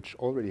one which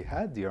already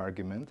had the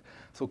argument.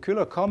 So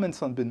Köhler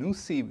comments on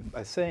Benussi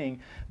by saying,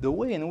 the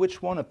way in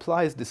which one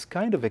applies this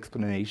kind of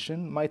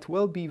explanation might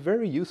well be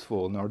very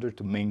useful in order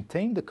to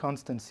maintain the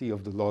constancy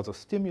of the laws of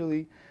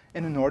stimuli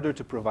and in order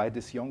to provide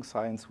this young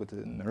science with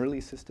an early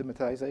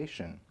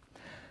systematization.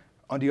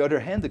 On the other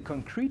hand, the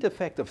concrete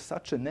effect of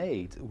such an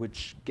aid,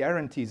 which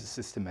guarantees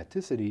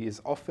systematicity,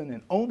 is often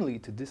and only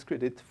to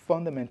discredit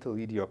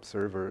fundamentally the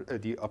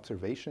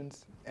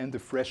observations and the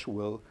fresh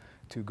will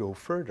to go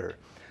further.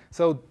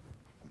 So,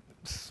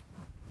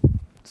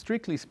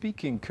 strictly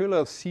speaking,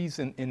 Köhler sees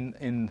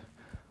in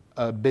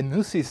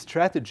Benussi's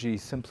strategy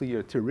simply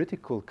a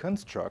theoretical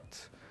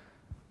construct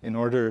in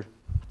order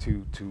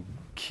to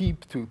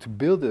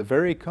build a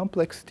very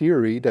complex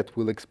theory that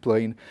will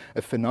explain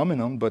a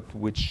phenomenon, but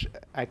which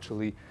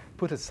actually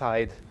put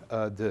aside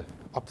the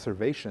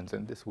observations.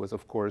 And this was,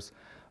 of course,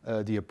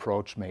 the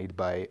approach made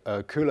by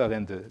Köhler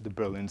and the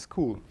Berlin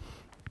School.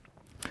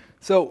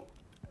 So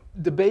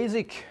the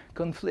basic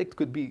conflict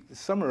could be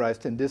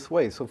summarized in this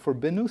way. So for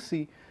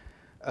Benussi,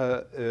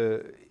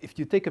 if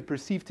you take a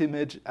perceived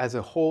image as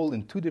a whole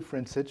in two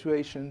different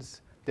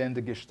situations, then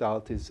the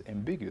Gestalt is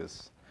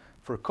ambiguous.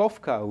 For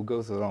Kafka, who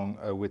goes along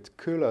with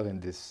Köhler in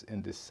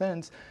this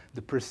sense,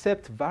 the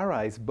percept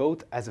varies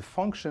both as a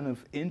function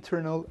of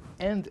internal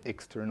and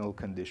external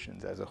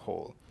conditions as a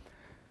whole.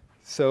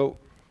 So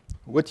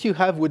what you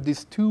have with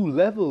these two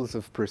levels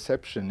of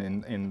perception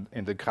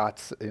in the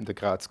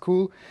Graz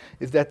school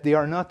is that they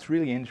are not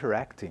really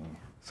interacting.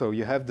 So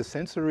you have the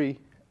sensory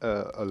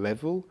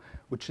level,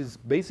 which is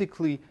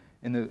basically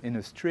in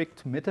a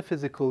strict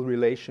metaphysical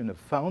relation of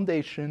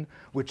foundation,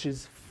 which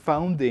is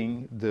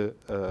founding the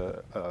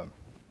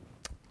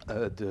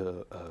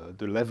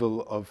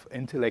level of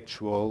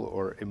intellectual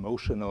or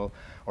emotional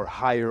or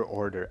higher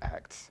order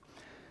acts.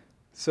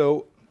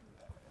 So,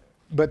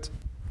 but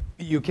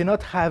you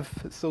cannot have,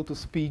 so to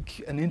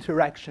speak, an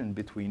interaction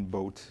between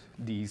both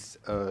these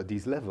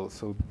levels.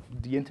 So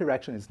the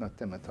interaction is not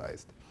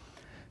thematized.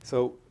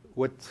 So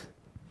what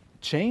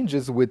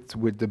changes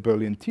with the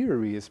Berlin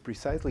theory is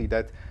precisely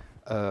that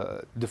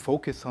the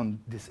focus on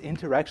this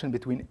interaction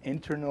between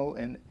internal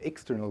and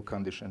external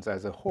conditions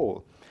as a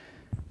whole.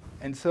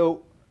 And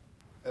so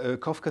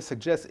Kafka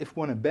suggests if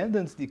one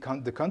abandons the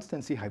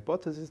constancy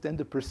hypothesis, then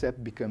the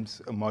percept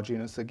becomes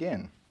homogeneous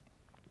again.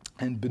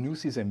 And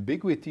Benussi's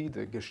ambiguity,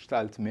 the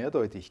Gestalt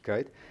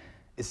Mehrdeutigkeit,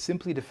 is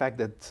simply the fact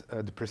that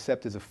the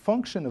percept is a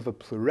function of a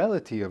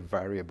plurality of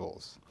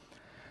variables.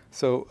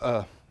 So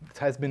it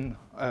has been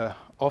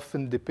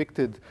often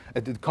depicted,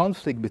 the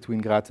conflict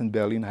between Graz and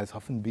Berlin has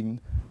often been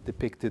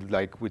depicted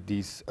like with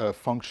these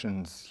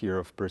functions here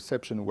of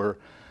perception, where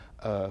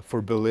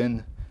for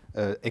Berlin,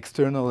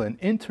 external and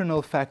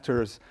internal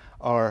factors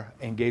are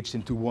engaged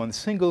into one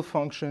single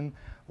function,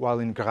 while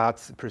in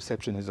Graz,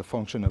 perception is a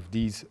function of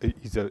these,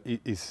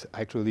 is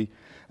actually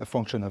a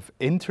function of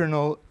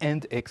internal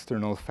and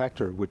external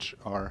factor, which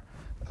are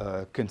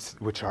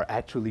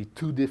actually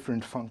two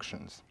different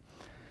functions.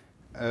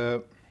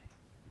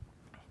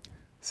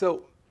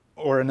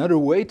 Or another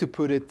way to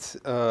put it,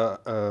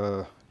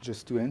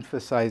 just to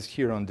emphasize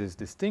here on this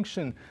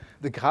distinction,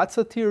 the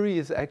Grazer theory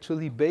is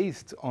actually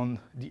based on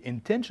the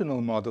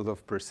intentional model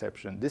of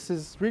perception. This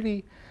is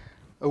really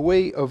a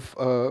way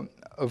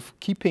of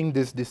keeping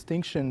this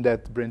distinction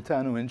that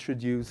Brentano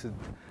introduced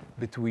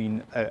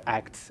between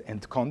acts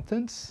and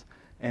contents,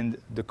 and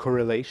the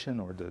correlation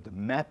or the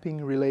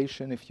mapping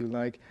relation, if you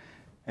like.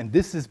 And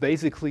this is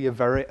basically a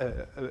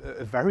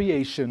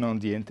variation on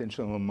the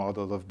intentional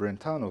model of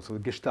Brentano. So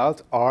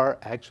Gestalts are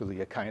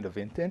actually a kind of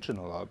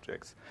intentional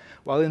objects.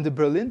 While in the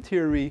Berlin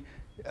theory,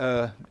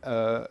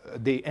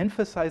 they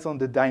emphasize on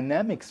the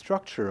dynamic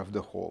structure of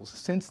the wholes.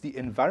 Since the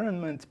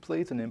environment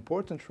plays an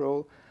important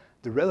role,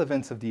 the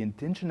relevance of the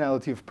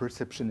intentionality of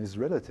perception is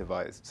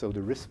relativized. So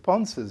the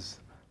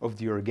responses of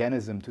the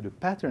organism to the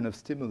pattern of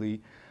stimuli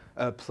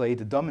play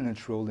the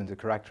dominant role in the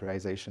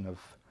characterization of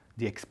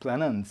the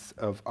explanans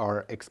of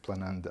our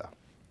explananda.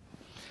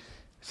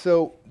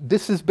 So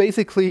this is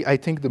basically, I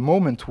think, the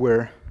moment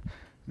where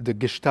the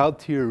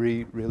Gestalt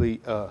theory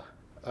really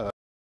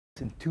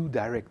in two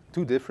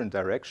different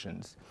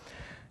directions.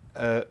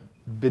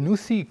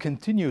 Benussi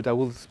continued, I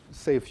will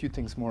say a few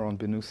things more on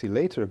Benussi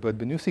later, but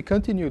Benussi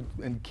continued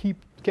and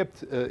kept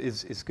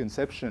his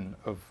conception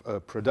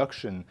of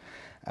production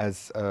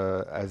as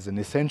an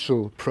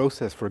essential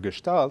process for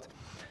Gestalt.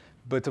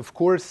 But of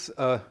course,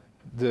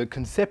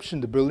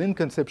 the Berlin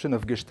conception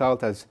of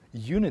Gestalt as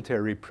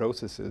unitary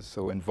processes,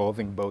 so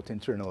involving both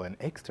internal and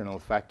external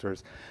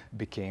factors,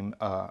 became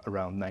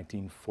around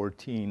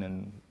 1914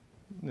 and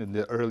in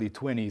the early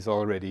 20s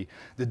already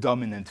the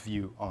dominant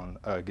view on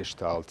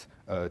Gestalt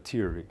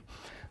theory.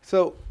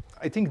 So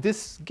I think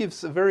this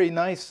gives a very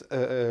nice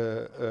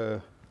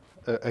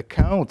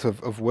account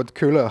of what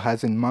Köhler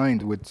has in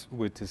mind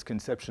with his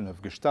conception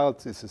of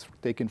Gestalt. This is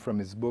taken from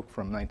his book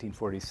from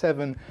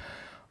 1947.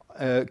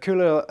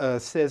 Köhler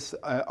says,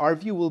 our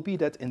view will be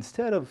that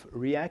instead of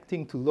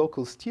reacting to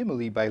local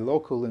stimuli by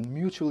local and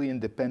mutually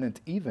independent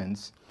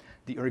events,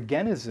 the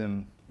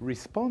organism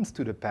responds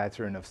to the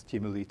pattern of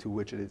stimuli to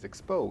which it is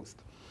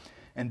exposed,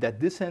 and that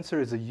this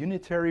answer is a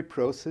unitary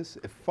process,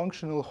 a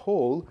functional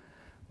whole,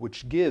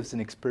 which gives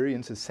an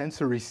experience a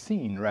sensory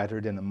scene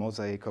rather than a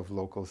mosaic of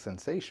local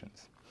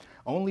sensations.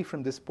 Only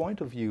from this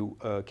point of view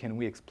can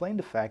we explain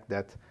the fact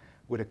that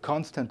with a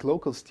constant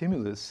local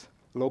stimulus,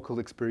 local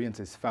experience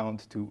is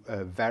found to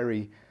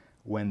vary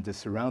when the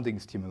surrounding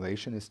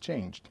stimulation is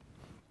changed.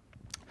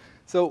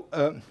 So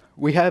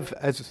we have,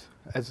 as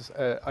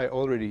I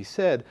already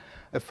said,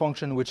 a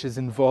function which is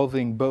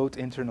involving both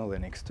internal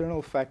and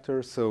external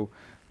factors. So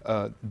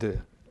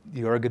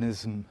the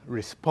organism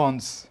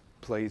response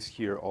plays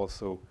here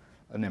also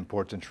an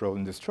important role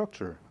in the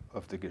structure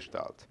of the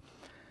Gestalt.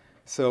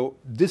 So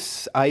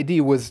this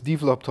idea was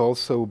developed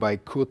also by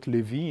Kurt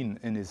Lewin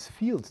in his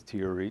field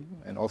theory,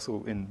 and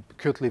also in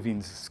Kurt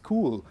Lewin's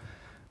school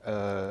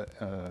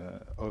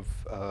of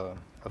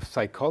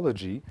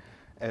psychology,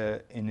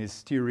 in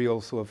his theory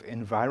also of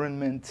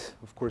environment.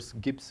 Of course,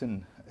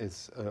 Gibson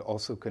is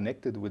also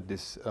connected with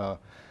this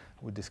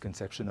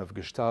conception of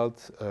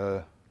Gestalt.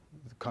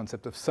 The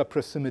concept of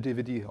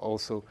suprasummativity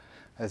also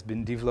has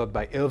been developed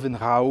by Erwin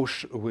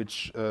Rausch,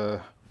 which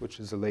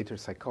is a later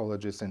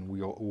psychologist, and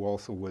who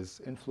also was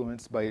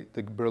influenced by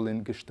the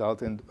Berlin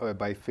Gestalt, and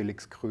by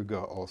Felix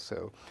Krüger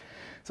also.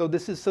 So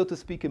this is, so to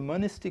speak, a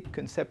monistic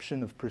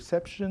conception of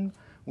perception,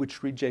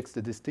 which rejects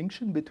the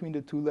distinction between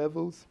the two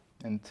levels.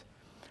 And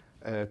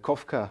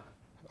Kafka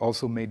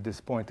also made this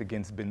point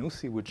against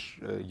Benussi, which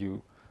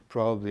you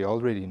probably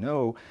already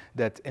know,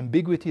 that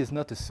ambiguity is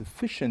not a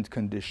sufficient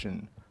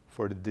condition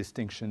for the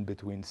distinction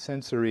between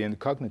sensory and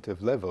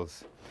cognitive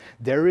levels.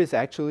 There is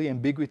actually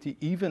ambiguity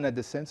even at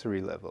the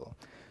sensory level.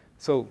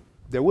 So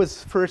there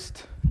was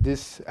first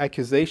this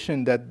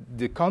accusation that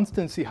the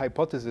constancy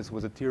hypothesis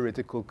was a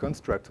theoretical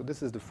construct. So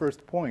this is the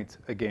first point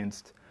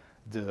against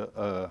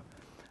the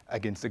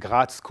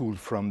Graz school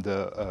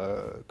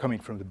coming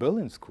from the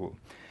Berlin school.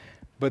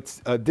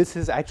 But this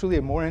is actually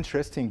a more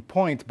interesting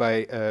point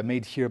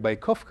made here by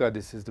Kafka.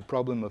 This is the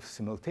problem of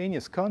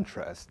simultaneous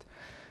contrast.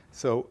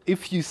 So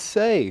if you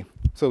say,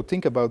 so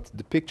think about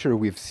the picture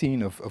we've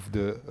seen of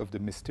the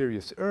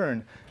mysterious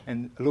urn,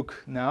 and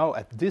look now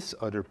at this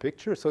other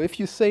picture. So if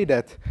you say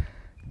that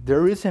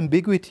there is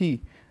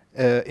ambiguity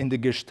in the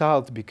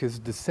Gestalt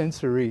because the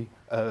sensory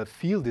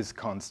field is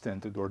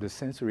constant, or the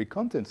sensory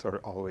contents are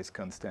always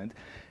constant,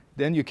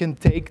 then you can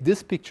take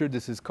this picture,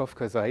 this is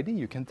Kafka's ID,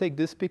 you can take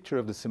this picture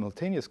of the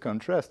simultaneous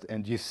contrast,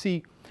 and you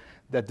see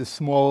that the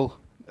small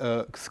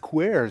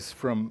squares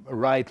from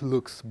right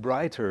looks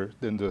brighter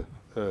than the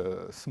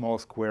small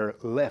square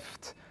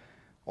left,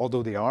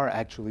 although they are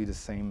actually the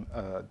same.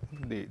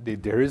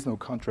 There is no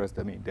contrast.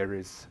 I mean,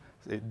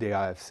 they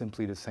have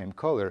simply the same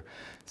color.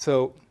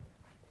 So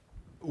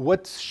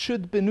what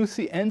should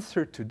Benussi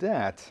answer to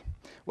that?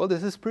 Well,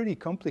 this is pretty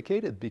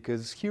complicated,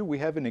 because here we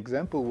have an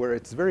example where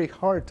it's very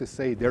hard to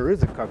say there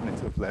is a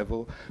cognitive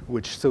level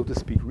which, so to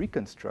speak,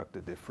 reconstruct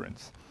the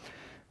difference.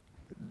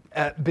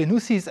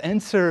 Benussi's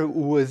answer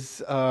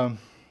was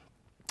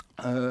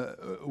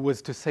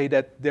to say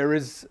that there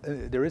is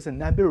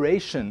an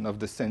aberration of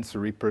the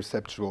sensory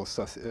perceptual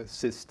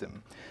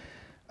system.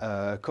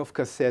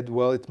 Kafka said,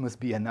 well, it must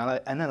be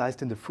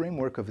analyzed in the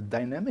framework of a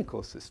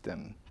dynamical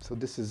system. So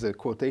this is a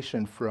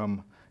quotation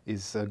from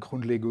his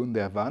Grundlegung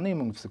der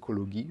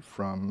Wahrnehmungspsychologie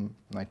from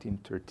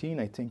 1913,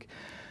 I think,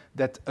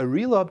 that a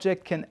real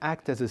object can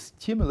act as a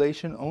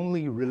stimulation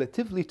only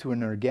relatively to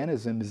an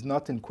organism is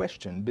not in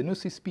question.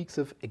 Benussi speaks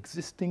of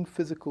existing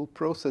physical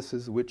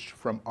processes which,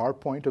 from our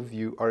point of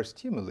view, are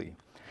stimuli.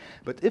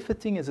 But if a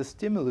thing is a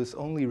stimulus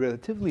only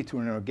relatively to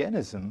an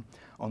organism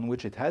on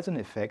which it has an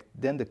effect,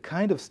 then the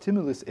kind of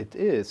stimulus it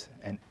is,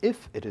 and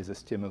if it is a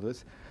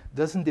stimulus,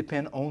 doesn't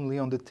depend only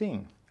on the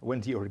thing. When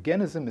the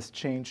organism is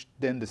changed,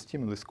 then the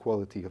stimulus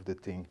quality of the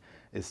thing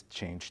is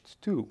changed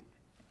too.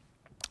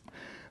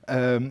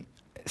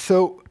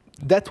 So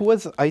that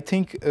was, I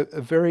think,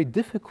 a very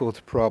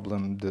difficult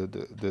problem.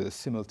 The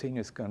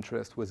simultaneous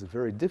contrast was a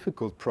very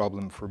difficult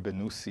problem for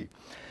Benussi.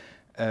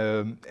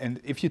 And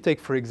if you take,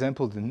 for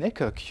example, the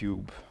Necker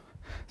cube,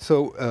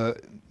 so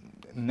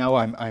now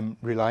I'm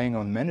relying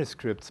on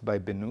manuscripts by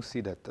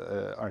Benussi that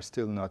are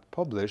still not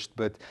published,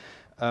 but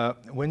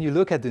when you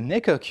look at the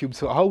Necker cube,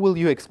 so how will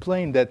you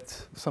explain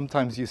that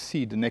sometimes you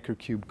see the Necker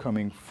cube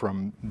coming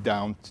from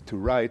down to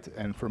right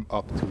and from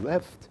up to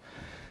left?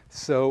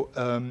 So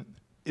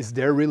is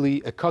there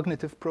really a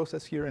cognitive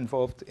process here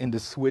involved in the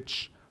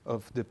switch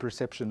of the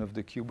perception of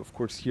the cube? Of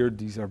course, here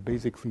these are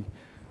basically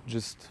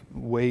just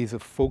ways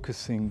of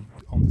focusing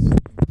on the same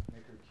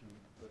Necker cube,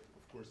 but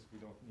of course we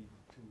don't need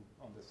two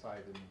on the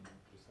side, and you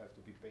just have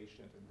to be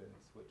patient and then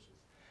it switches.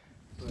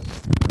 But,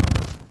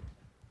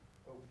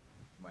 oh,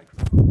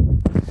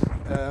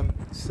 microphone.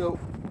 So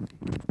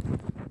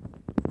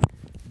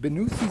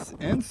Benussi's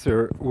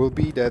answer will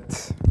be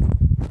that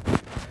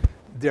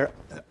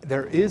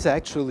there is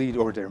actually,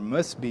 or there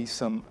must be,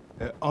 some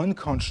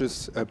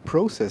unconscious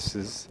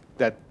processes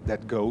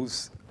that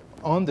goes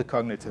on the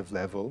cognitive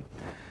level.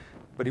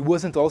 But he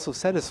wasn't also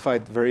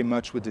satisfied very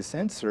much with this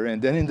answer.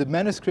 And then in the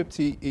manuscript,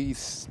 he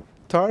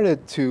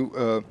started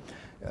to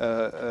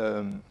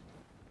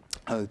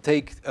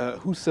take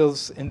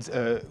Husserl's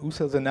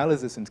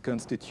analysis and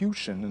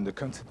constitution, and the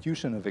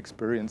constitution of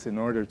experience, in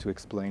order to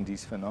explain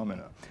these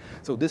phenomena.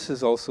 So this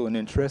is also an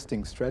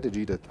interesting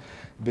strategy that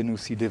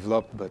Benussi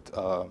developed, but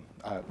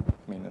I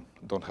mean, I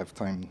don't have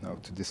time now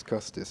to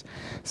discuss this.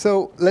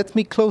 So let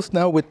me close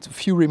now with a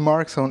few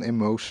remarks on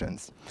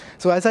emotions.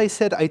 So as I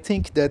said, I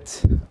think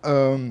that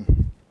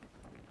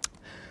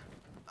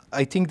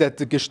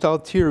the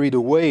Gestalt theory, the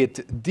way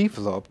it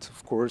developed,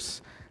 of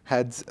course,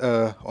 had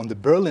on the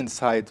Berlin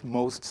side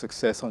most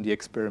success on the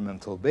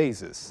experimental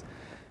basis.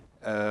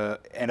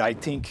 And I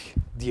think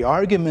the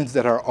arguments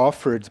that are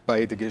offered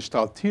by the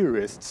Gestalt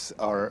theorists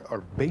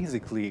are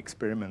basically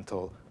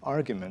experimental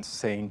arguments,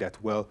 saying that,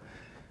 well,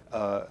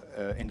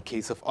 in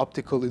case of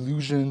optical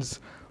illusions,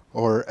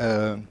 or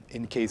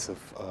in case of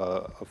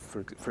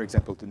for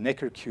example, the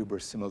Necker cube or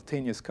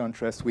simultaneous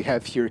contrast, we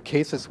have here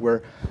cases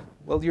where,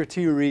 well, your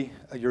theory,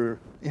 your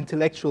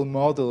intellectual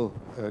model,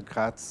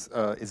 Graz,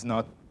 is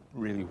not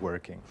really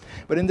working.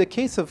 But in the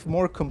case of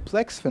more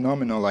complex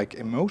phenomena like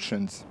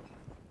emotions,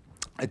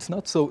 it's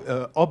not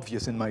so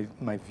obvious, in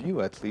my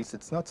view at least,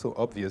 it's not so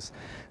obvious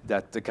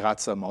that the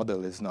Grazer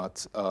model is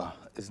not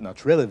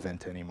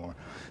relevant anymore.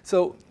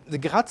 So the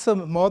Grazer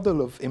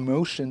model of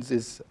emotions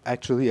is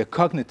actually a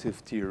cognitive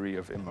theory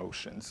of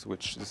emotions,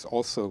 which is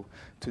also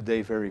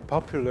today very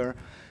popular.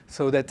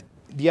 So that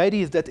the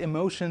idea is that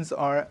emotions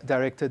are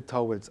directed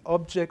towards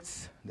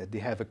objects, that they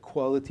have a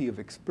quality of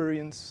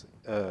experience,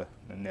 an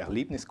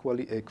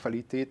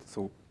Erlebnisqualität,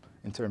 so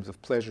in terms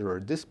of pleasure or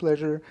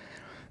displeasure,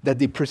 that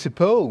they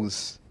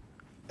presuppose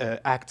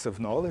acts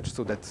of knowledge,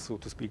 so that, so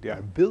to speak, they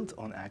are built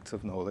on acts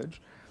of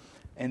knowledge,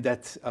 and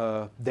that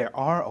there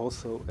are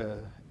also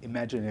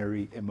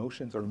imaginary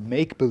emotions or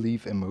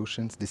make-believe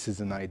emotions. This is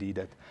an idea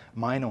that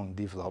Meinong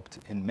developed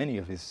in many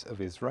of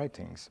his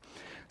writings.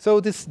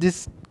 So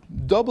this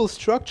double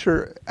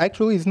structure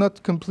actually is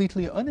not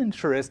completely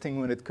uninteresting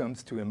when it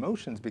comes to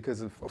emotions,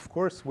 because of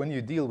course, when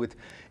you deal with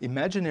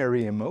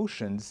imaginary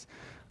emotions,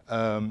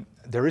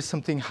 there is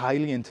something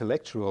highly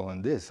intellectual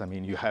in this. I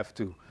mean, you have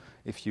to,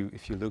 if you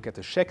look at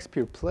a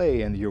Shakespeare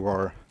play and you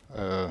are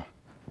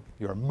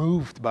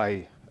moved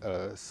by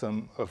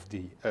some of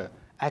the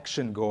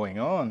action going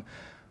on,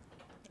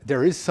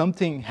 there is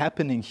something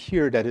happening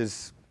here that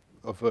is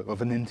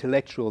of an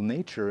intellectual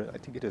nature, I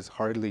think it is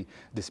hardly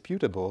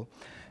disputable.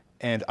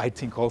 And I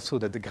think also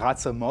that the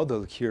Grazer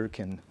model here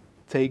can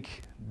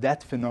take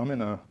that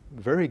phenomena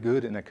very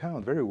good in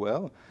account, very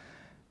well.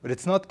 But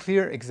it's not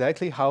clear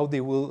exactly how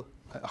they will,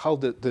 how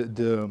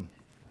the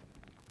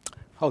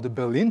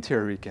Berlin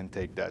theory can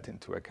take that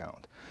into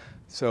account.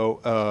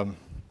 So,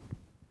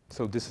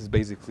 so this is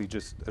basically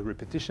just a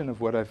repetition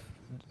of what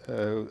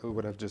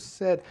I've just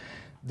said.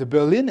 The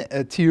Berlin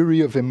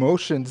theory of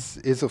emotions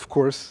is, of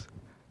course,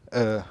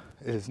 it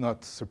is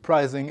not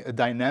surprising, a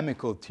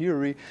dynamical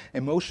theory.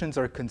 Emotions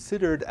are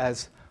considered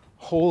as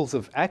wholes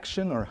of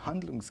action or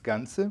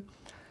Handlungsganze.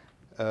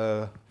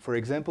 For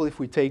example, if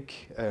we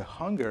take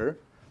hunger,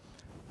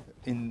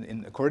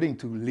 according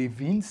to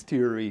Levin's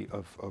theory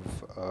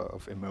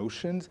of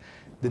emotions,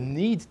 the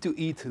need to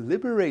eat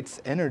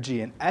liberates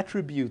energy and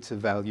attributes a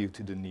value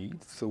to the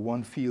need. So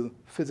one feels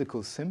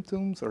physical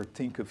symptoms or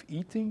think of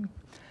eating,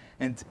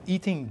 and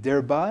eating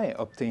thereby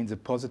obtains a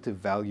positive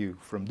value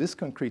from this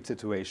concrete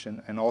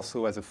situation and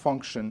also as a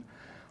function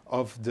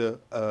of the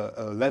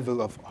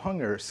level of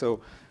hunger. So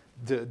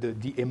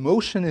the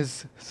emotion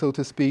is, so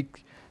to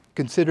speak,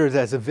 considered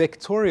as a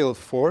vectorial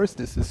force.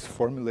 This is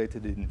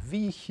formulated in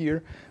V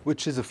here,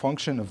 which is a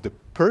function of the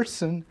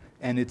person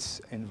and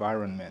its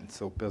environment,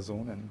 so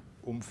Person and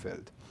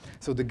Umfeld.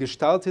 So the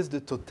Gestalt is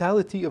the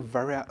totality of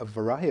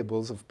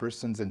variables of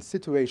persons and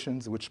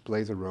situations which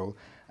plays a role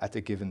at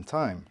a given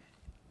time.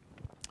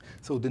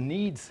 So the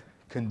needs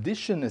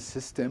condition a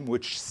system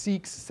which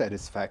seeks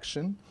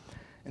satisfaction,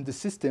 and the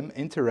system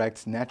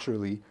interacts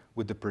naturally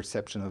with the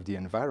perception of the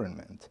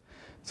environment.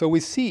 So we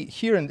see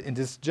here in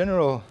this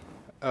general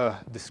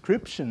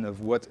description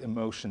of what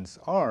emotions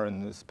are,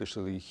 and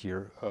especially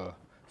here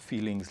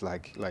feelings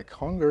like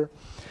hunger,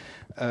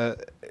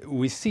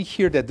 we see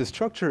here that the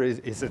structure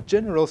is a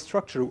general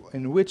structure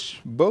in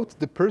which both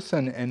the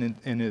person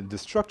and the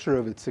structure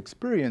of its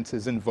experience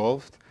is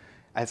involved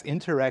as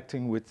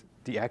interacting with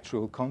the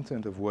actual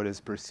content of what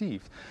is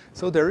perceived.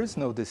 So there is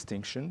no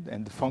distinction,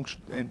 and the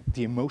function and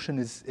the emotion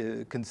is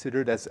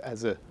considered as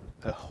a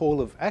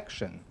whole of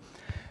action.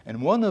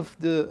 And one of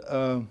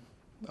the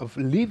of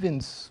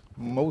Levin's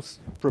most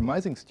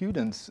promising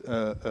students,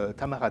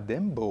 Tamara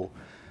Dembo,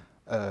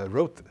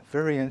 wrote a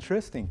very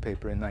interesting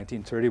paper in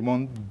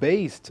 1931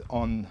 based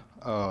on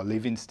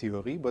Levin's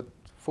theory, but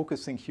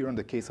focusing here on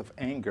the case of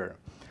anger.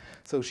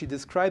 So she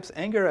describes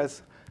anger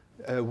as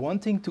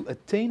wanting to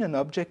attain an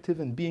objective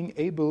and being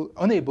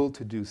unable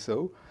to do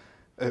so.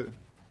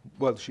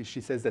 Well,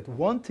 she says that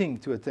wanting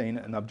to attain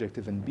an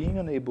objective and being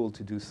unable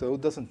to do so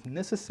doesn't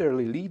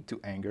necessarily lead to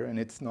anger, and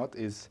it's not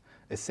his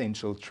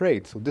essential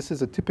trait. So this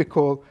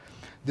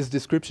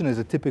description is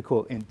a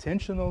typical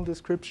intentional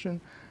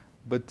description,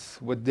 but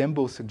what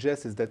Dembo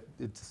suggests is that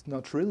it's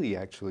not really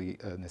actually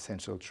an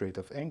essential trait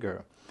of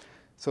anger.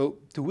 So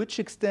to which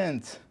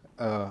extent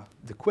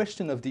the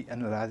question of the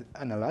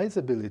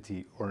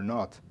analyzability or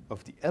not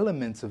of the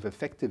elements of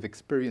affective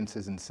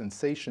experiences and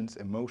sensations,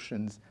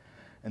 emotions,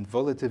 and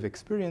volitive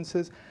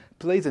experiences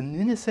plays an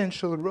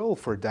inessential role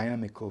for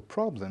dynamical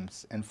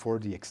problems and for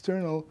the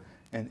external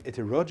and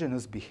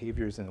heterogeneous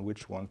behaviors in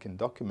which one can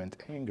document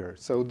anger.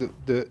 So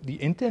the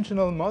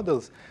intentional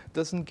models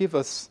doesn't give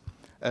us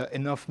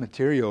enough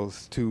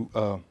materials to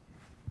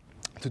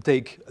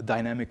take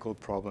dynamical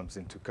problems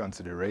into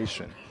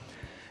consideration.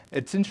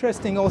 It's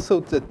interesting also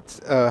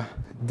that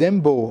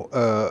Dembo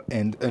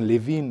and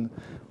Levin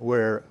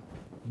were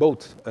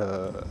both from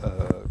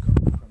the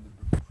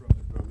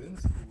Berlin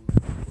School,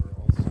 and were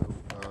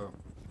also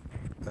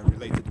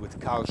related with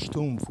Karl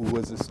Stumpf, who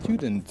was a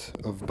student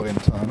of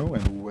Brentano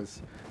and who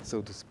was,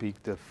 so to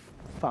speak, the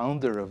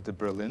founder of the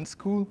Berlin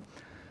School.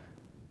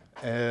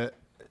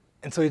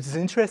 And so it's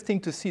interesting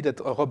to see that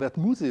Robert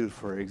Musil,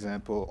 for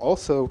example,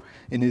 also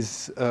in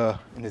his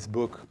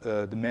book,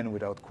 The Man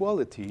Without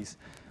Qualities,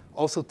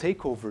 also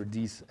take over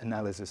these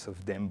analysis of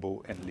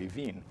Dembo and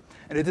Levin.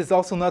 And it is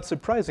also not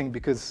surprising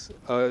because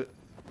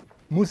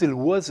Musil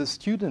was a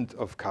student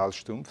of Karl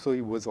Stumpf,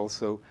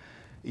 so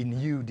he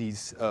knew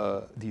these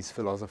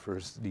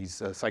philosophers,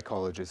 these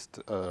psychologists,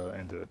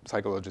 and the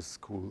psychologist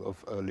school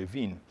of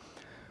Levin.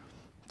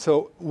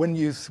 So when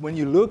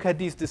you look at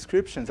these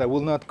descriptions, I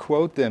will not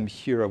quote them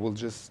here, I will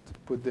just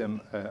put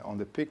them on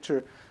the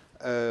picture.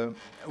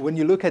 When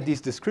you look at these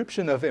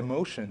description of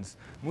emotions,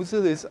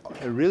 Musil is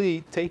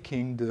really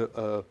taking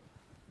the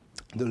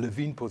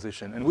Levin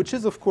position, and which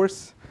is, of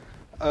course,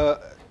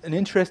 an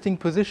interesting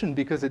position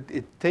because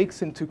it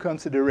takes into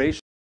consideration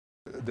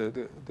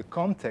the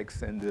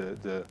context and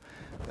the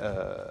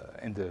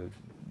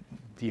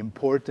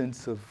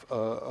importance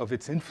of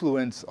its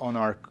influence on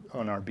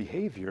our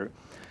behavior,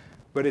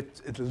 but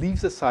it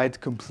leaves aside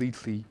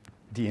completely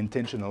the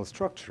intentional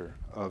structure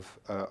of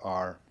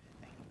our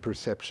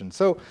perception.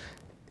 So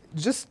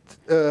just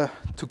a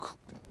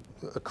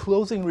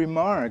closing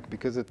remark,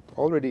 because it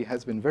already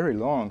has been very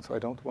long, so I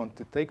don't want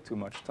to take too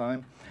much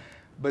time.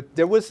 But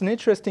there was an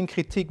interesting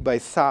critique by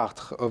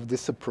Sartre of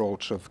this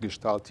approach of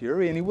Gestalt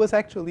theory, and he was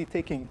actually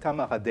taking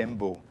Tamara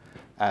Dembo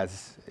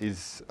as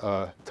his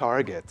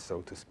target,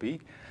 so to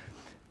speak.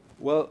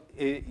 Well,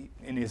 in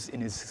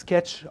his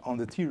sketch on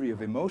the theory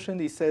of emotion,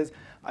 he says,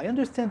 I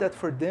understand that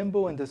for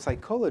Dembo and the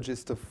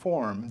psychologist of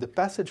form, the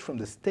passage from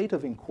the state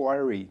of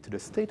inquiry to the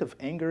state of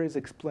anger is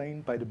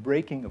explained by the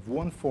breaking of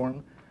one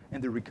form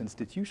and the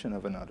reconstitution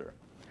of another.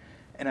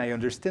 And I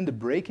understand the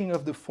breaking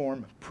of the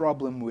form,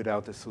 problem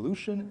without a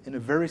solution, in a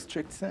very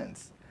strict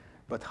sense.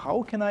 But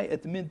how can I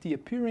admit the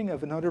appearing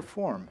of another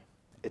form?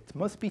 It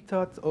must be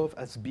thought of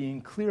as being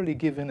clearly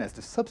given as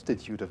the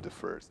substitute of the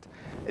first.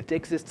 It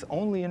exists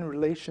only in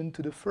relation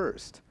to the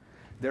first.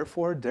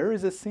 Therefore, there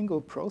is a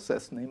single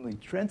process, namely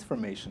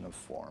transformation of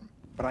form.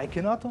 But I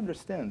cannot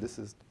understand, this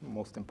is the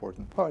most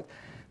important part,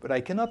 but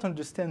I cannot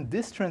understand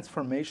this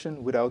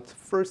transformation without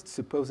first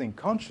supposing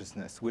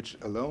consciousness, which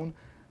alone,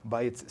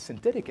 by its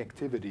synthetic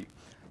activity,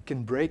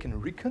 can break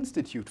and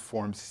reconstitute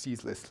forms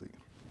ceaselessly.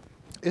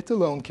 It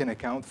alone can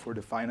account for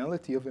the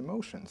finality of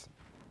emotions.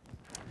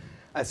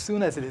 As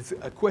soon as it is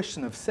a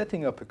question of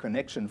setting up a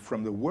connection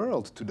from the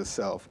world to the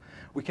self,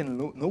 we can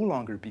no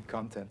longer be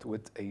content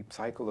with a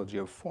psychology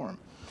of form.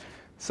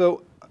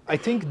 So I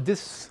think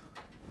this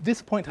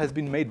point has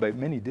been made by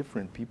many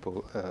different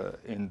people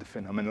in the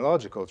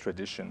phenomenological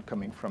tradition,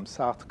 coming from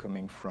Sartre,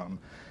 coming from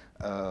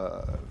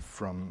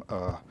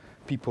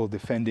people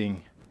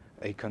defending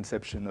a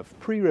conception of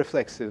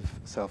pre-reflexive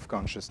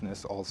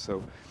self-consciousness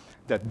also,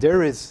 that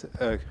there is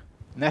an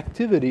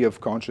activity of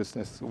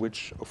consciousness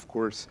which, of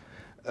course,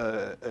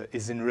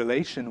 is in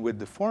relation with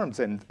the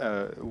forms and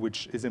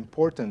which is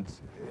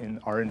important in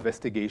our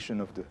investigation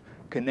of the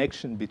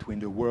connection between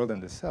the world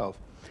and the self.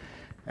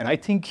 And I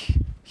think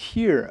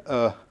here,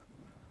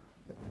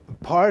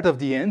 part of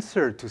the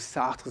answer to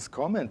Sartre's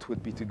comment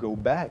would be to go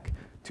back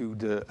to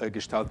the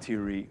Gestalt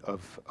theory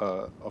of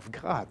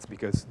Graz,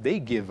 because they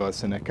give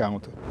us an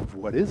account of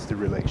what is the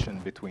relation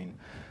between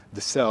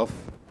the self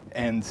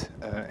and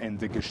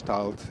the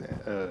Gestalt.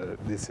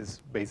 This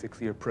is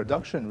basically a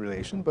production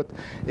relation, but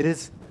it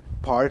is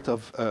part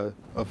of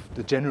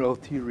the general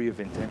theory of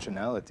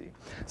intentionality.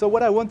 So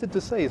what I wanted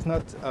to say is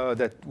not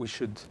that we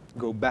should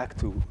go back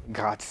to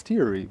Graz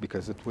theory,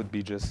 because it would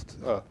be just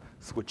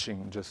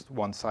switching just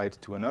one side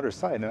to another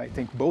side. And I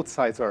think both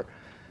sides are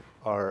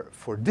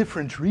for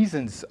different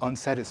reasons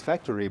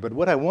unsatisfactory. But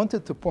what I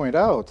wanted to point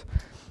out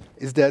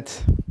is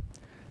that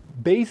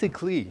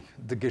basically,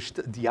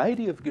 the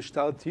idea of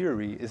Gestalt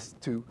theory is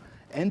to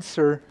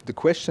answer the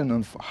question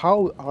of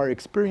how our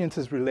experience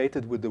is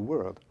related with the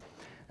world.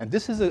 And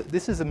this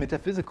is a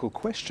metaphysical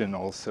question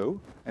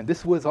also, and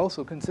this was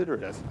also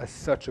considered as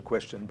such a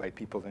question by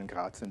people in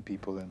Graz and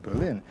people in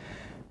Berlin.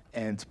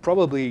 And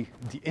probably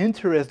the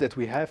interest that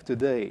we have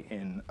today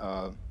in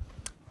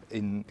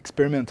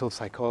experimental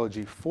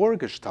psychology for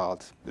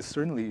Gestalt is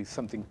certainly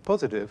something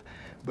positive,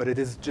 but it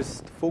is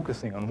just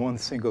focusing on one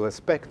single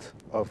aspect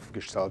of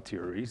Gestalt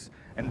theories,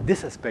 and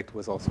this aspect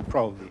was also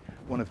probably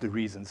one of the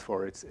reasons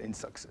for its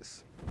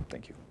insuccess.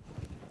 Thank you.